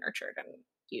and nurtured and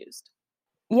used.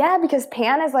 Yeah, because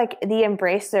Pan is like the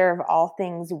embracer of all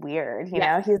things weird. He's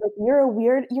like,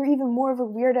 you're even more of a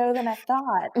weirdo than I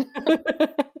thought.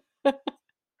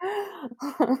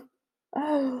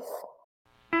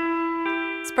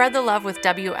 Spread the love with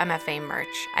WMFA merch,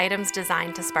 items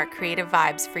designed to spark creative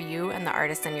vibes for you and the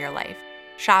artists in your life.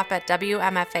 Shop at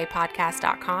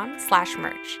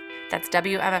WMFApodcast.com/merch. That's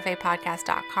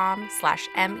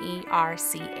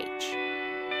WMFApodcast.com/MERCH.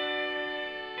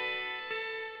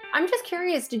 I'm just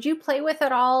curious, did you play with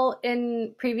at all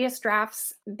in previous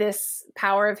drafts this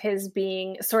power of his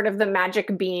being sort of the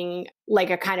magic being like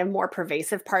a kind of more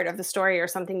pervasive part of the story, or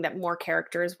something that more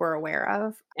characters were aware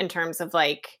of, in terms of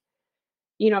like,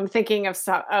 I'm thinking of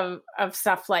stuff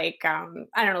like, I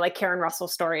don't know, like Karen Russell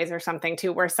stories or something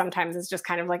too, where sometimes it's just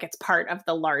kind of like it's part of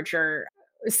the larger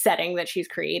setting that she's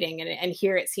creating. And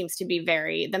here it seems to be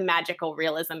the magical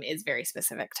realism is very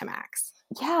specific to Max.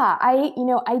 Yeah, I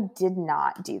did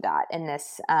not do that in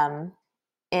this. I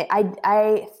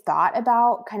thought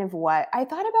about kind of what I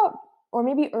thought about, or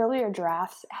maybe earlier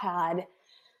drafts had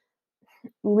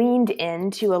leaned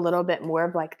into a little bit more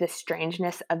of like the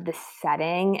strangeness of the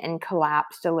setting and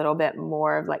collapsed a little bit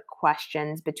more of like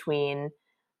questions between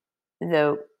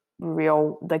the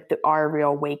real, like our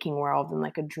real waking world and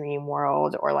like a dream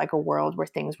world, or like a world where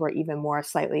things were even more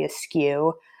slightly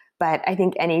askew. But I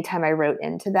think anytime I wrote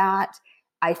into that,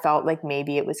 I felt like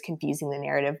maybe it was confusing the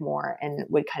narrative more and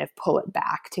would kind of pull it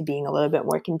back to being a little bit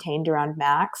more contained around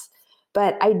Max.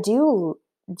 But I do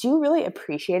really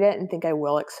appreciate it, and think I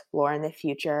will explore in the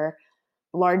future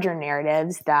larger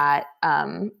narratives that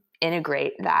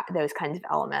integrate those kinds of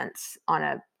elements on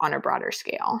a broader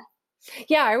scale.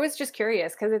 Yeah, I was just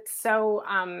curious because it's so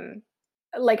I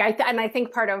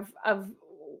think part of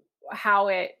how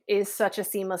it is such a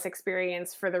seamless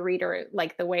experience for the reader,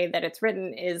 like the way that it's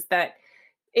written, is that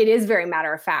it is very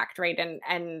matter of fact, right? And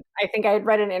I think I had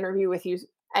read an interview with you,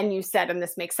 and you said, and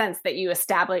this makes sense, that you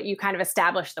kind of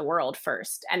establish the world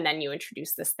first, and then you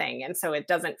introduce this thing, and so it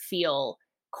doesn't feel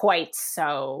quite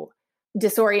so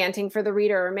disorienting for the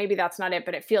reader, or maybe that's not it,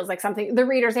 but it feels like something the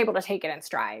reader's able to take it in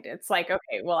stride. It's like,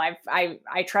 okay, well, I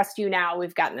trust you now.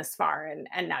 We've gotten this far, and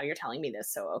now you're telling me this,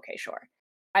 so okay, sure.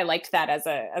 I liked that as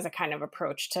a kind of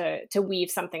approach to weave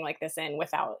something like this in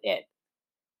without it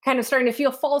kind of starting to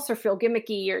feel false or feel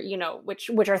gimmicky, or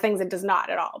which are things it does not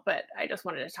at all. But I just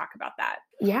wanted to talk about that.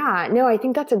 Yeah, no, I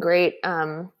think that's a great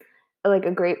like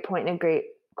a great point and a great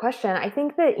question. I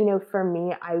think that for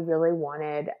me, I really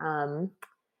wanted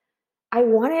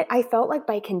I felt like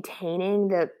by containing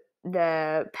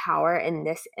the power in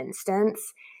this instance,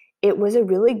 it was a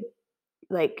really,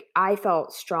 like, I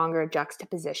felt stronger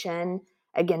juxtaposition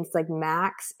against like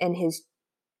Max and his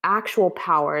actual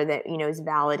power that is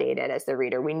validated as the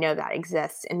reader. We know that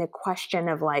exists, and the question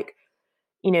of like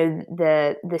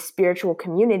the spiritual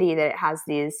community that it has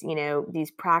these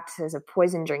practices of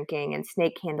poison drinking and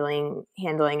snake handling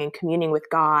and communing with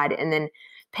God, and then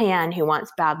Pan, who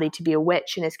wants badly to be a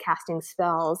witch and is casting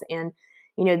spells, and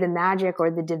the magic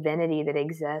or the divinity that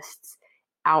exists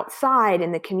outside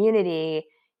in the community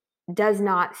does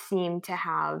not seem to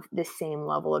have the same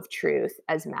level of truth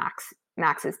as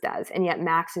Max's does. And yet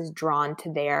Max is drawn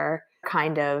to their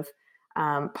kind of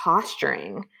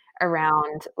posturing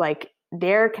around like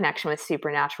their connection with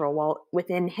supernatural. Well,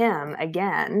 within him,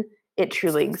 again, it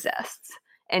truly exists.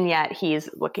 And yet he's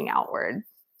looking outward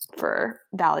for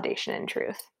validation and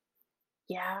truth.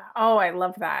 Yeah. Oh, I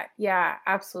love that. Yeah,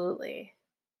 absolutely.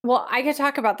 Well, I could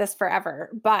talk about this forever,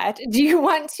 but do you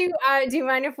want to do you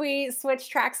mind if we switch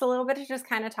tracks a little bit to just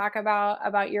kind of talk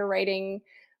about your writing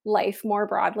life more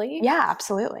broadly? Yeah,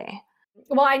 absolutely.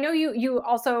 Well, I know you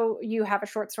have a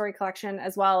short story collection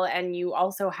as well, and you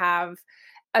also have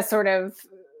a sort of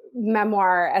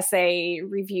memoir essay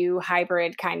review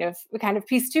hybrid kind of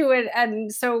piece to it.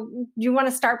 And so you want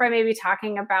to start by maybe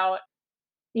talking about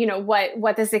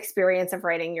what this experience of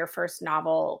writing your first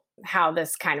novel, how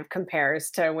this kind of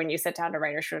compares to when you sit down to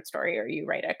write a short story or you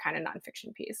write a kind of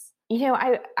nonfiction piece.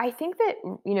 I think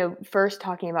that, first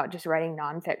talking about just writing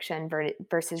nonfiction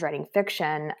versus writing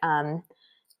fiction,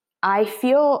 I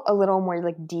feel a little more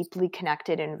like deeply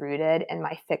connected and rooted in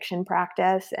my fiction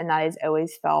practice. And that has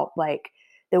always felt like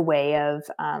the way of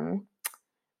kind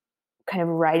of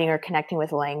writing or connecting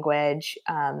with language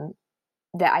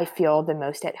that I feel the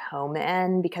most at home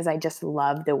in, because I just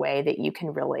love the way that you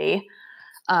can really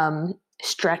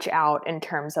stretch out in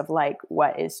terms of like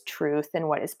what is truth and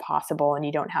what is possible. And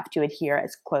you don't have to adhere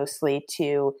as closely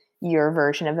to your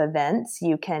version of events.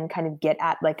 You can kind of get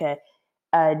at like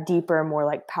a deeper, more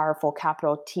like powerful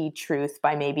capital T truth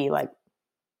by maybe like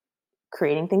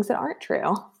creating things that aren't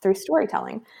true through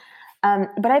storytelling.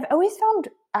 But I've always found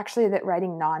actually that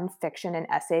writing nonfiction and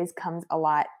essays comes a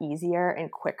lot easier and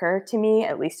quicker to me,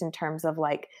 at least in terms of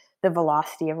like the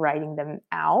velocity of writing them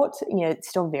out. It's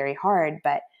still very hard,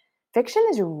 but fiction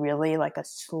is really like a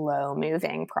slow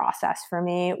moving process for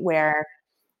me, where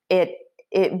it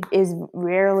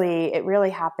really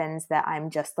happens that I'm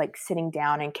just like sitting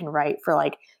down and can write for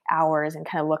like hours and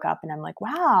kind of look up and I'm like,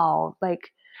 wow,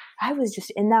 like I was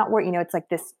just in that word. It's like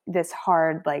this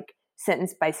hard, like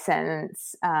sentence by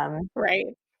sentence. Right.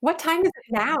 What time is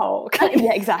it now?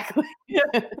 Yeah, exactly.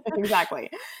 Exactly.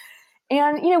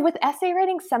 And, with essay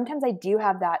writing, sometimes I do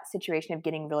have that situation of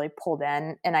getting really pulled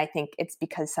in. And I think it's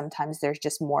because sometimes there's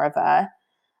just more of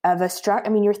a structure. I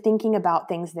mean, you're thinking about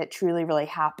things that truly, really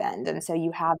happened. And so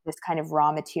you have this kind of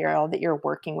raw material that you're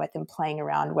working with and playing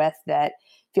around with that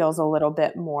feels a little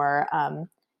bit more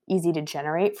easy to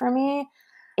generate for me.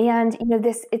 And,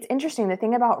 it's interesting. The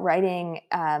thing about writing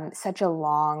such a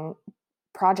long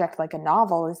project like a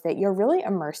novel is that you're really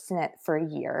immersed in it for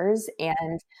years.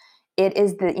 And it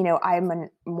is I'm a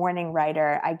morning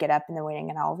writer. I get up in the morning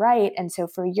and I'll write. And so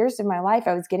for years of my life,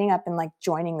 I was getting up and like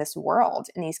joining this world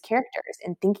and these characters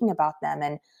and thinking about them.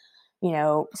 And,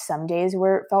 some days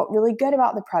felt really good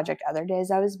about the project. Other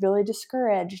days I was really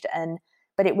discouraged.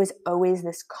 But it was always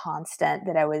this constant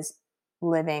that I was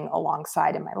living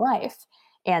alongside in my life.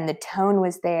 And the tone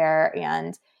was there.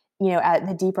 And,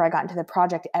 the deeper I got into the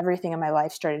project, everything in my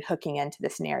life started hooking into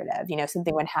this narrative.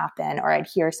 Something would happen or I'd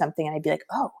hear something and I'd be like,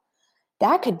 oh,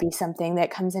 that could be something that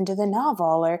comes into the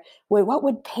novel, or what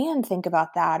would Pan think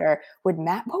about that? Or would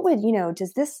Matt,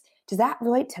 does that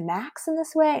relate to Max in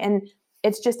this way? And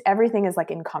it's just, everything is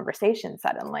like in conversation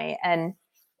suddenly. And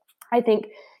I think,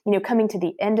 coming to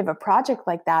the end of a project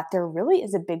like that, there really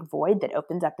is a big void that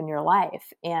opens up in your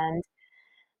life. And,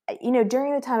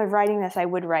 during the time of writing this, I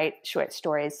would write short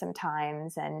stories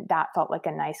sometimes, and that felt like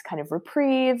a nice kind of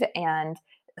reprieve and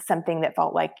something that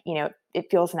felt like, it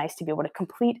feels nice to be able to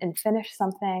complete and finish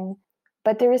something.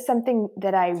 But there is something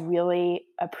that I really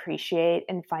appreciate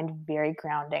and find very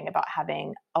grounding about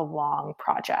having a long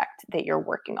project that you're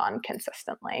working on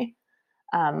consistently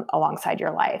alongside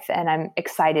your life. And I'm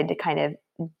excited to kind of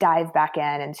dive back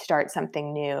in and start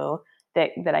something new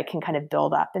that I can kind of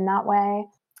build up in that way,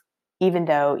 even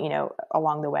though,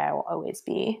 along the way I will always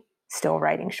be still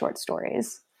writing short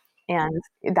stories. And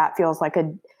that feels like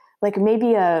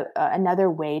maybe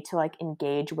another way to like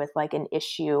engage with like an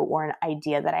issue or an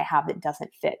idea that I have that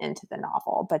doesn't fit into the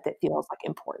novel, but that feels like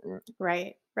important.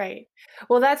 Right.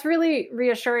 Well, that's really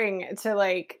reassuring to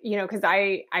like, because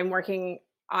I'm working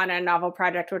on a novel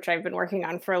project, which I've been working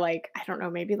on for like, I don't know,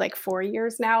 maybe like 4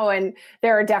 years now. And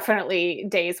there are definitely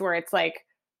days where it's like,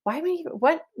 why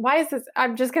is this?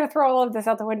 I'm just going to throw all of this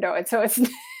out the window. And so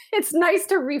it's nice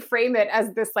to reframe it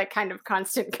as this like kind of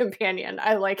constant companion.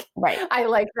 I like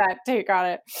that take on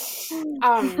it.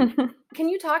 Can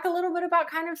you talk a little bit about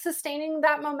kind of sustaining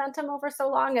that momentum over so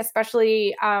long,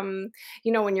 especially, when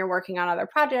you're working on other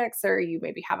projects or you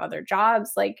maybe have other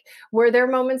jobs? Like, were there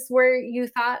moments where you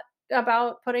thought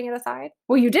about putting it aside?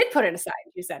 Well, you did put it aside,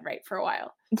 you said, right, for a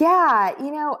while. Yeah.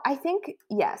 I think,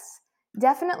 yes,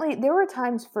 definitely. There were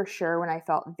times for sure when I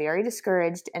felt very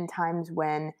discouraged and times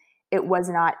when it was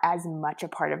not as much a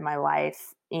part of my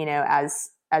life, as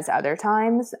as other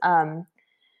times. I'm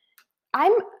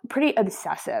a pretty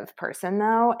obsessive person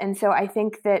though. And so I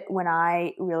think that when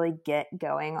I really get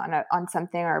going on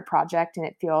something or a project and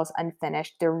it feels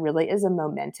unfinished, there really is a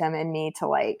momentum in me to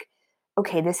like,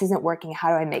 okay, this isn't working. How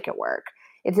do I make it work?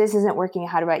 If this isn't working,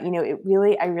 how do I,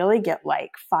 I really get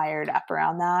like fired up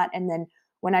around that. And then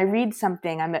when I read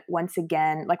something, once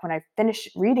again, like when I finish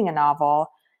reading a novel,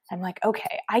 I'm like,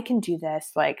 okay, I can do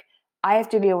this. Like, I have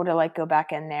to be able to like go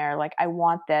back in there. Like, I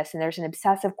want this. And there's an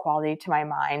obsessive quality to my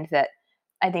mind that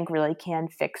I think really can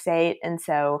fixate. And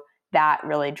so that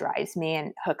really drives me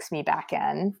and hooks me back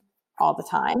in all the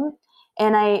time.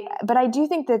 But I do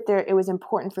think that it was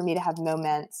important for me to have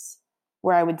moments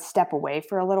where I would step away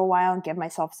for a little while and give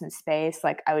myself some space.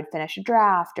 Like I would finish a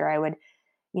draft, or I would,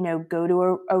 go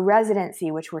to a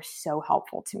residency, which were so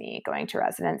helpful to me, going to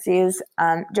residencies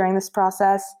during this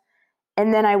process.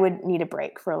 And then I would need a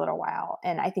break for a little while.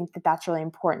 And I think that that's really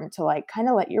important to like kind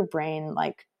of let your brain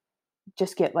like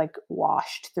just get like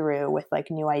washed through with like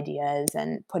new ideas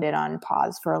and put it on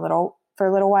pause for a little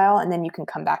while, and then you can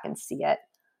come back and see it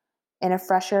in a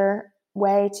fresher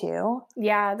way too.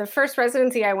 Yeah, the first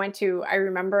residency I went to, I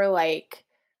remember like,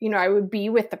 I would be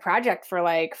with the project for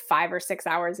like 5 or 6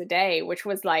 hours a day, which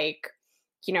was like,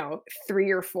 3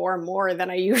 or 4 more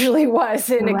than I usually was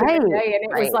in a given day. And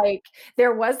it was like,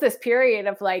 there was this period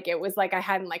of like, it was like I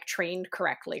hadn't like trained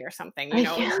correctly or something, you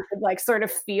could like sort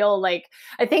of feel like,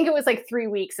 I think it was like 3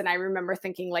 weeks. And I remember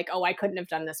thinking like, oh, I couldn't have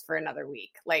done this for another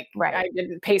week. Like I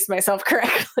didn't pace myself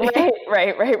correctly.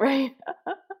 Right.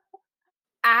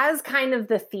 As kind of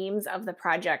the themes of the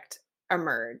project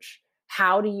emerge,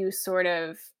 how do you sort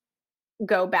of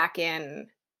go back in?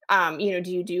 Do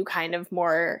you do kind of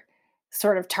more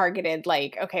sort of targeted,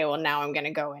 like, okay, well, now I'm going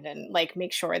to go in and like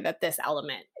make sure that this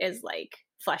element is like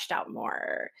fleshed out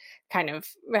more? Kind of,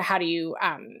 how do you,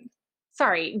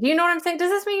 sorry, do you know what I'm saying? Does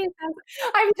this make sense?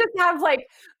 I just have like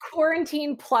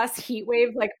quarantine plus heat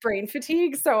wave, like brain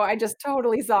fatigue. So I just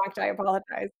totally zonked. I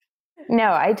apologize.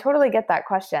 No, I totally get that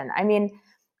question. I mean,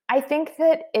 I think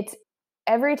that it's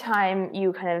every time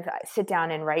you kind of sit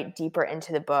down and write deeper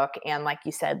into the book, and like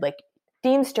you said, like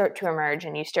themes start to emerge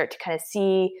and you start to kind of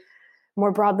see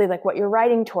more broadly like what you're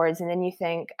writing towards. And then you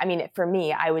think, I mean, for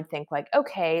me, I would think like,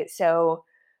 okay, so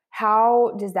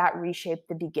how does that reshape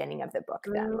the beginning of the book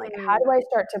then? Like, how do I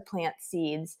start to plant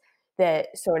seeds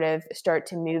that sort of start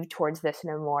to move towards this in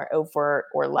a more overt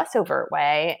or less overt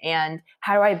way? And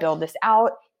how do I build this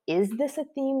out? Is this a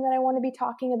theme that I want to be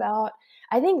talking about?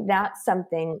 I think that's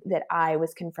something that I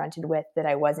was confronted with that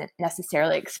I wasn't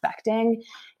necessarily expecting,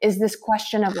 is this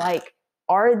question of like,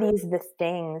 are these the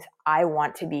things I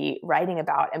want to be writing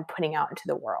about and putting out into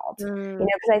the world?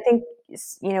 Because I think,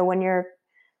 when you're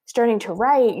starting to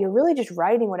write, you're really just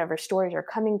writing whatever stories are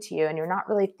coming to you. And you're not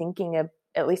really thinking of,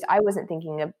 at least I wasn't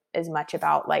thinking of as much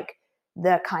about like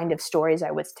the kind of stories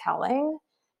I was telling.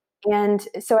 And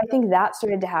so I think that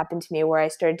started to happen to me, where I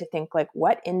started to think like,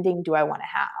 what ending do I want to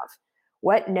have?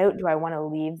 What note do I want to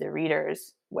leave the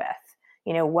readers with?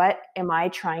 What am I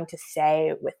trying to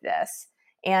say with this?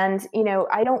 And,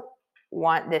 I don't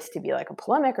want this to be like a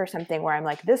polemic or something where I'm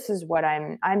like, this is what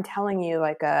I'm telling you,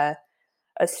 like a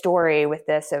story with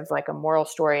this of like a moral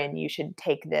story, and you should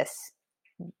take this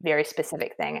very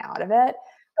specific thing out of it.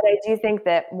 But I do think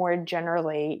that more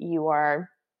generally you are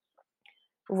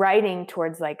writing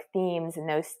towards like themes, and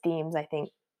those themes, I think,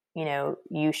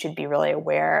 you should be really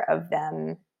aware of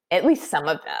them, at least some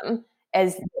of them,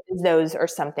 as those are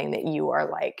something that you are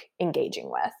like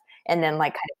engaging with, and then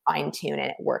like kind of fine tune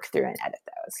and work through and edit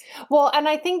those. Well, and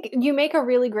I think you make a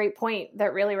really great point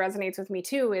that really resonates with me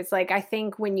too, is like, I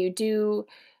think when you do,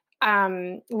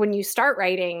 when you start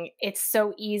writing, it's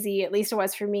so easy, at least it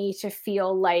was for me, to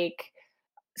feel like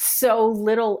so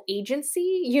little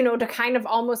agency, to kind of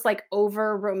almost like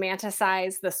over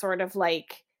romanticize the sort of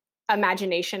like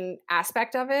imagination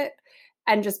aspect of it,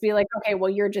 and just be like, okay, well,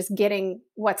 you're just getting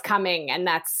what's coming, and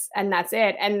that's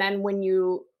it. And then when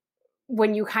you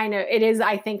kind of, it is,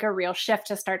 I think, a real shift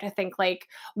to start to think like,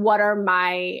 what are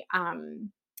my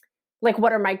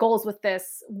goals with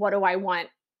this? What do I want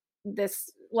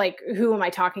this, like, who am I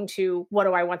talking to? What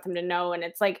do I want them to know? And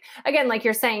it's like, again, like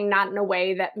you're saying, not in a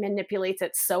way that manipulates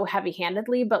it so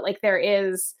heavy-handedly, but like there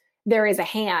is a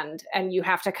hand, and you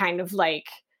have to kind of like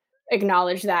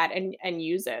acknowledge that and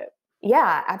use it.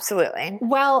 Yeah, absolutely.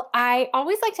 Well, I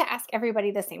always like to ask everybody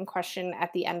the same question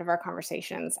at the end of our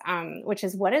conversations, which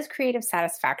is, what does creative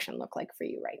satisfaction look like for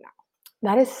you right now?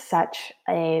 That is such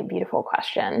a beautiful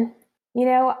question.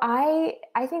 I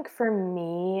think for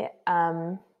me,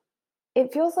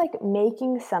 it feels like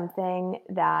making something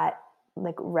that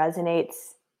like resonates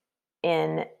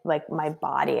in like my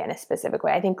body in a specific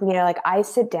way. I think, like I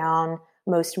sit down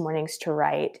most mornings to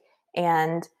write,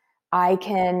 and I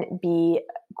can be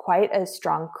quite a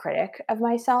strong critic of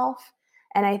myself.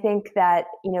 And I think that,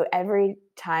 every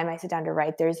time I sit down to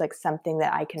write, there's like something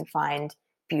that I can find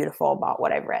beautiful about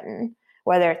what I've written,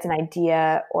 whether it's an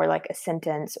idea or like a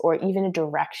sentence or even a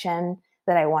direction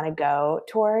that I want to go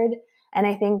toward. And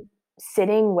I think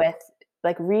sitting with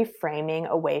like reframing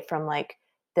away from like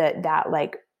that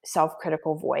like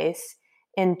self-critical voice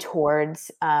and towards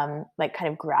like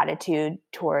kind of gratitude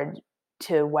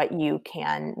to what you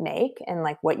can make and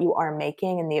like what you are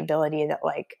making, and the ability that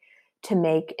like to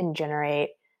make and generate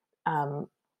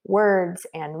words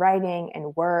and writing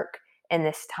and work in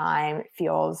this time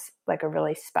feels like a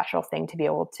really special thing to be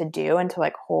able to do, and to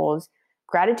like hold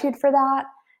gratitude for that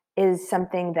is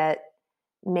something that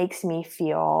makes me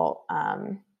feel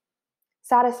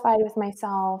satisfied with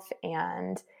myself,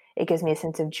 and it gives me a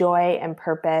sense of joy and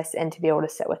purpose. And to be able to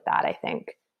sit with that, I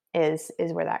think is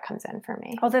where that comes in for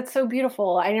me. Oh, that's so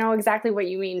beautiful. I know exactly what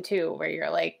you mean too, where you're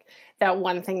like that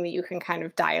one thing that you can kind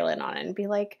of dial in on and be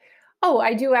like, oh,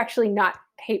 I do actually not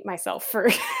hate myself for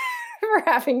for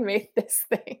having made this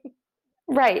thing.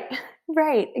 Right.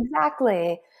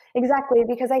 Exactly.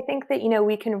 Because I think that,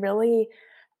 we can really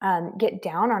get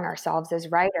down on ourselves as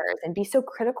writers and be so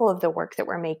critical of the work that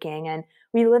we're making. And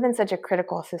we live in such a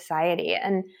critical society.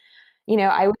 And,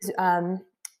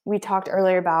 we talked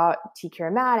earlier about T.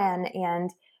 Kira Madden,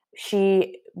 and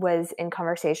she was in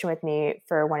conversation with me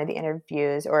for one of the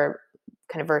interviews or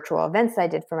kind of virtual events I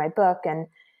did for my book. And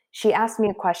she asked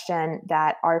me a question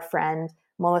that our friend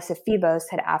Melissa Phoebos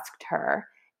had asked her.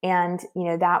 And,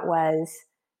 that was,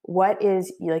 what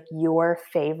is like your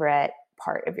favorite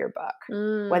part of your book?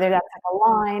 Whether that's like a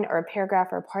line or a paragraph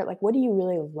or a part, like what do you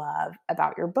really love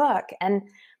about your book? And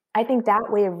I think that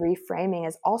way of reframing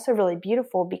is also really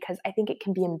beautiful, because I think it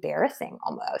can be embarrassing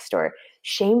almost or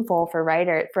shameful for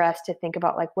us to think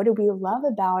about like, what do we love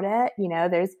about it?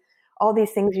 There's all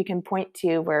these things we can point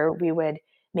to where we would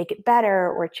make it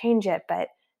better or change it, but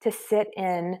to sit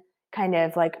in kind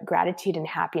of like gratitude and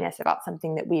happiness about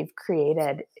something that we've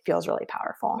created feels really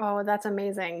powerful. Oh, that's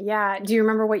amazing. Yeah. Do you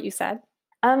remember what you said?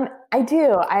 I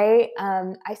do. I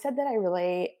said that I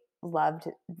really loved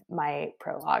my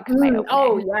prologue. My opening.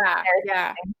 Oh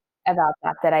yeah. About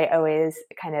that I always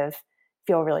kind of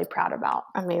feel really proud about.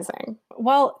 Amazing.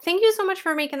 Well, thank you so much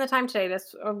for making the time today.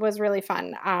 This was really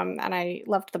fun. And I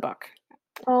loved the book.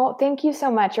 Oh, thank you so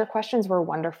much. Your questions were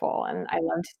wonderful, and I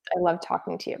loved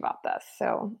talking to you about this.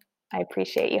 So I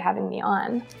appreciate you having me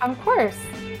on. Of course.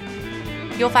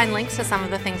 You'll find links to some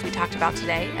of the things we talked about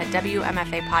today at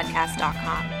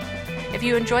WMFApodcast.com. If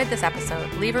you enjoyed this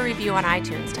episode, leave a review on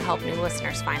iTunes to help new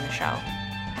listeners find the show.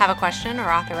 Have a question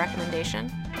or author recommendation?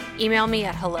 Email me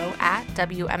at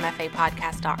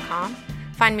hello@WMFApodcast.com.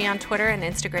 Find me on Twitter and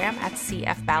Instagram at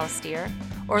CFBallestier,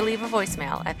 or leave a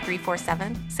voicemail at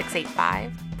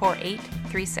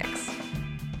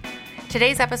 347-685-4836.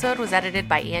 Today's episode was edited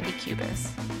by Andy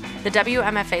Cubis. The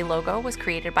WMFA logo was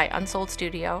created by Unsold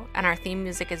Studio, and our theme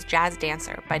music is Jazz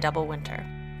Dancer by Double Winter.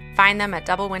 Find them at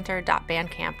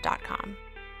doublewinter.bandcamp.com.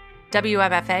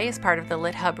 WMFA is part of the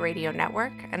Lit Hub Radio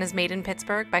Network and is made in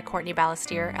Pittsburgh by Courtney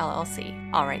Ballestier, LLC.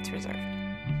 All rights reserved.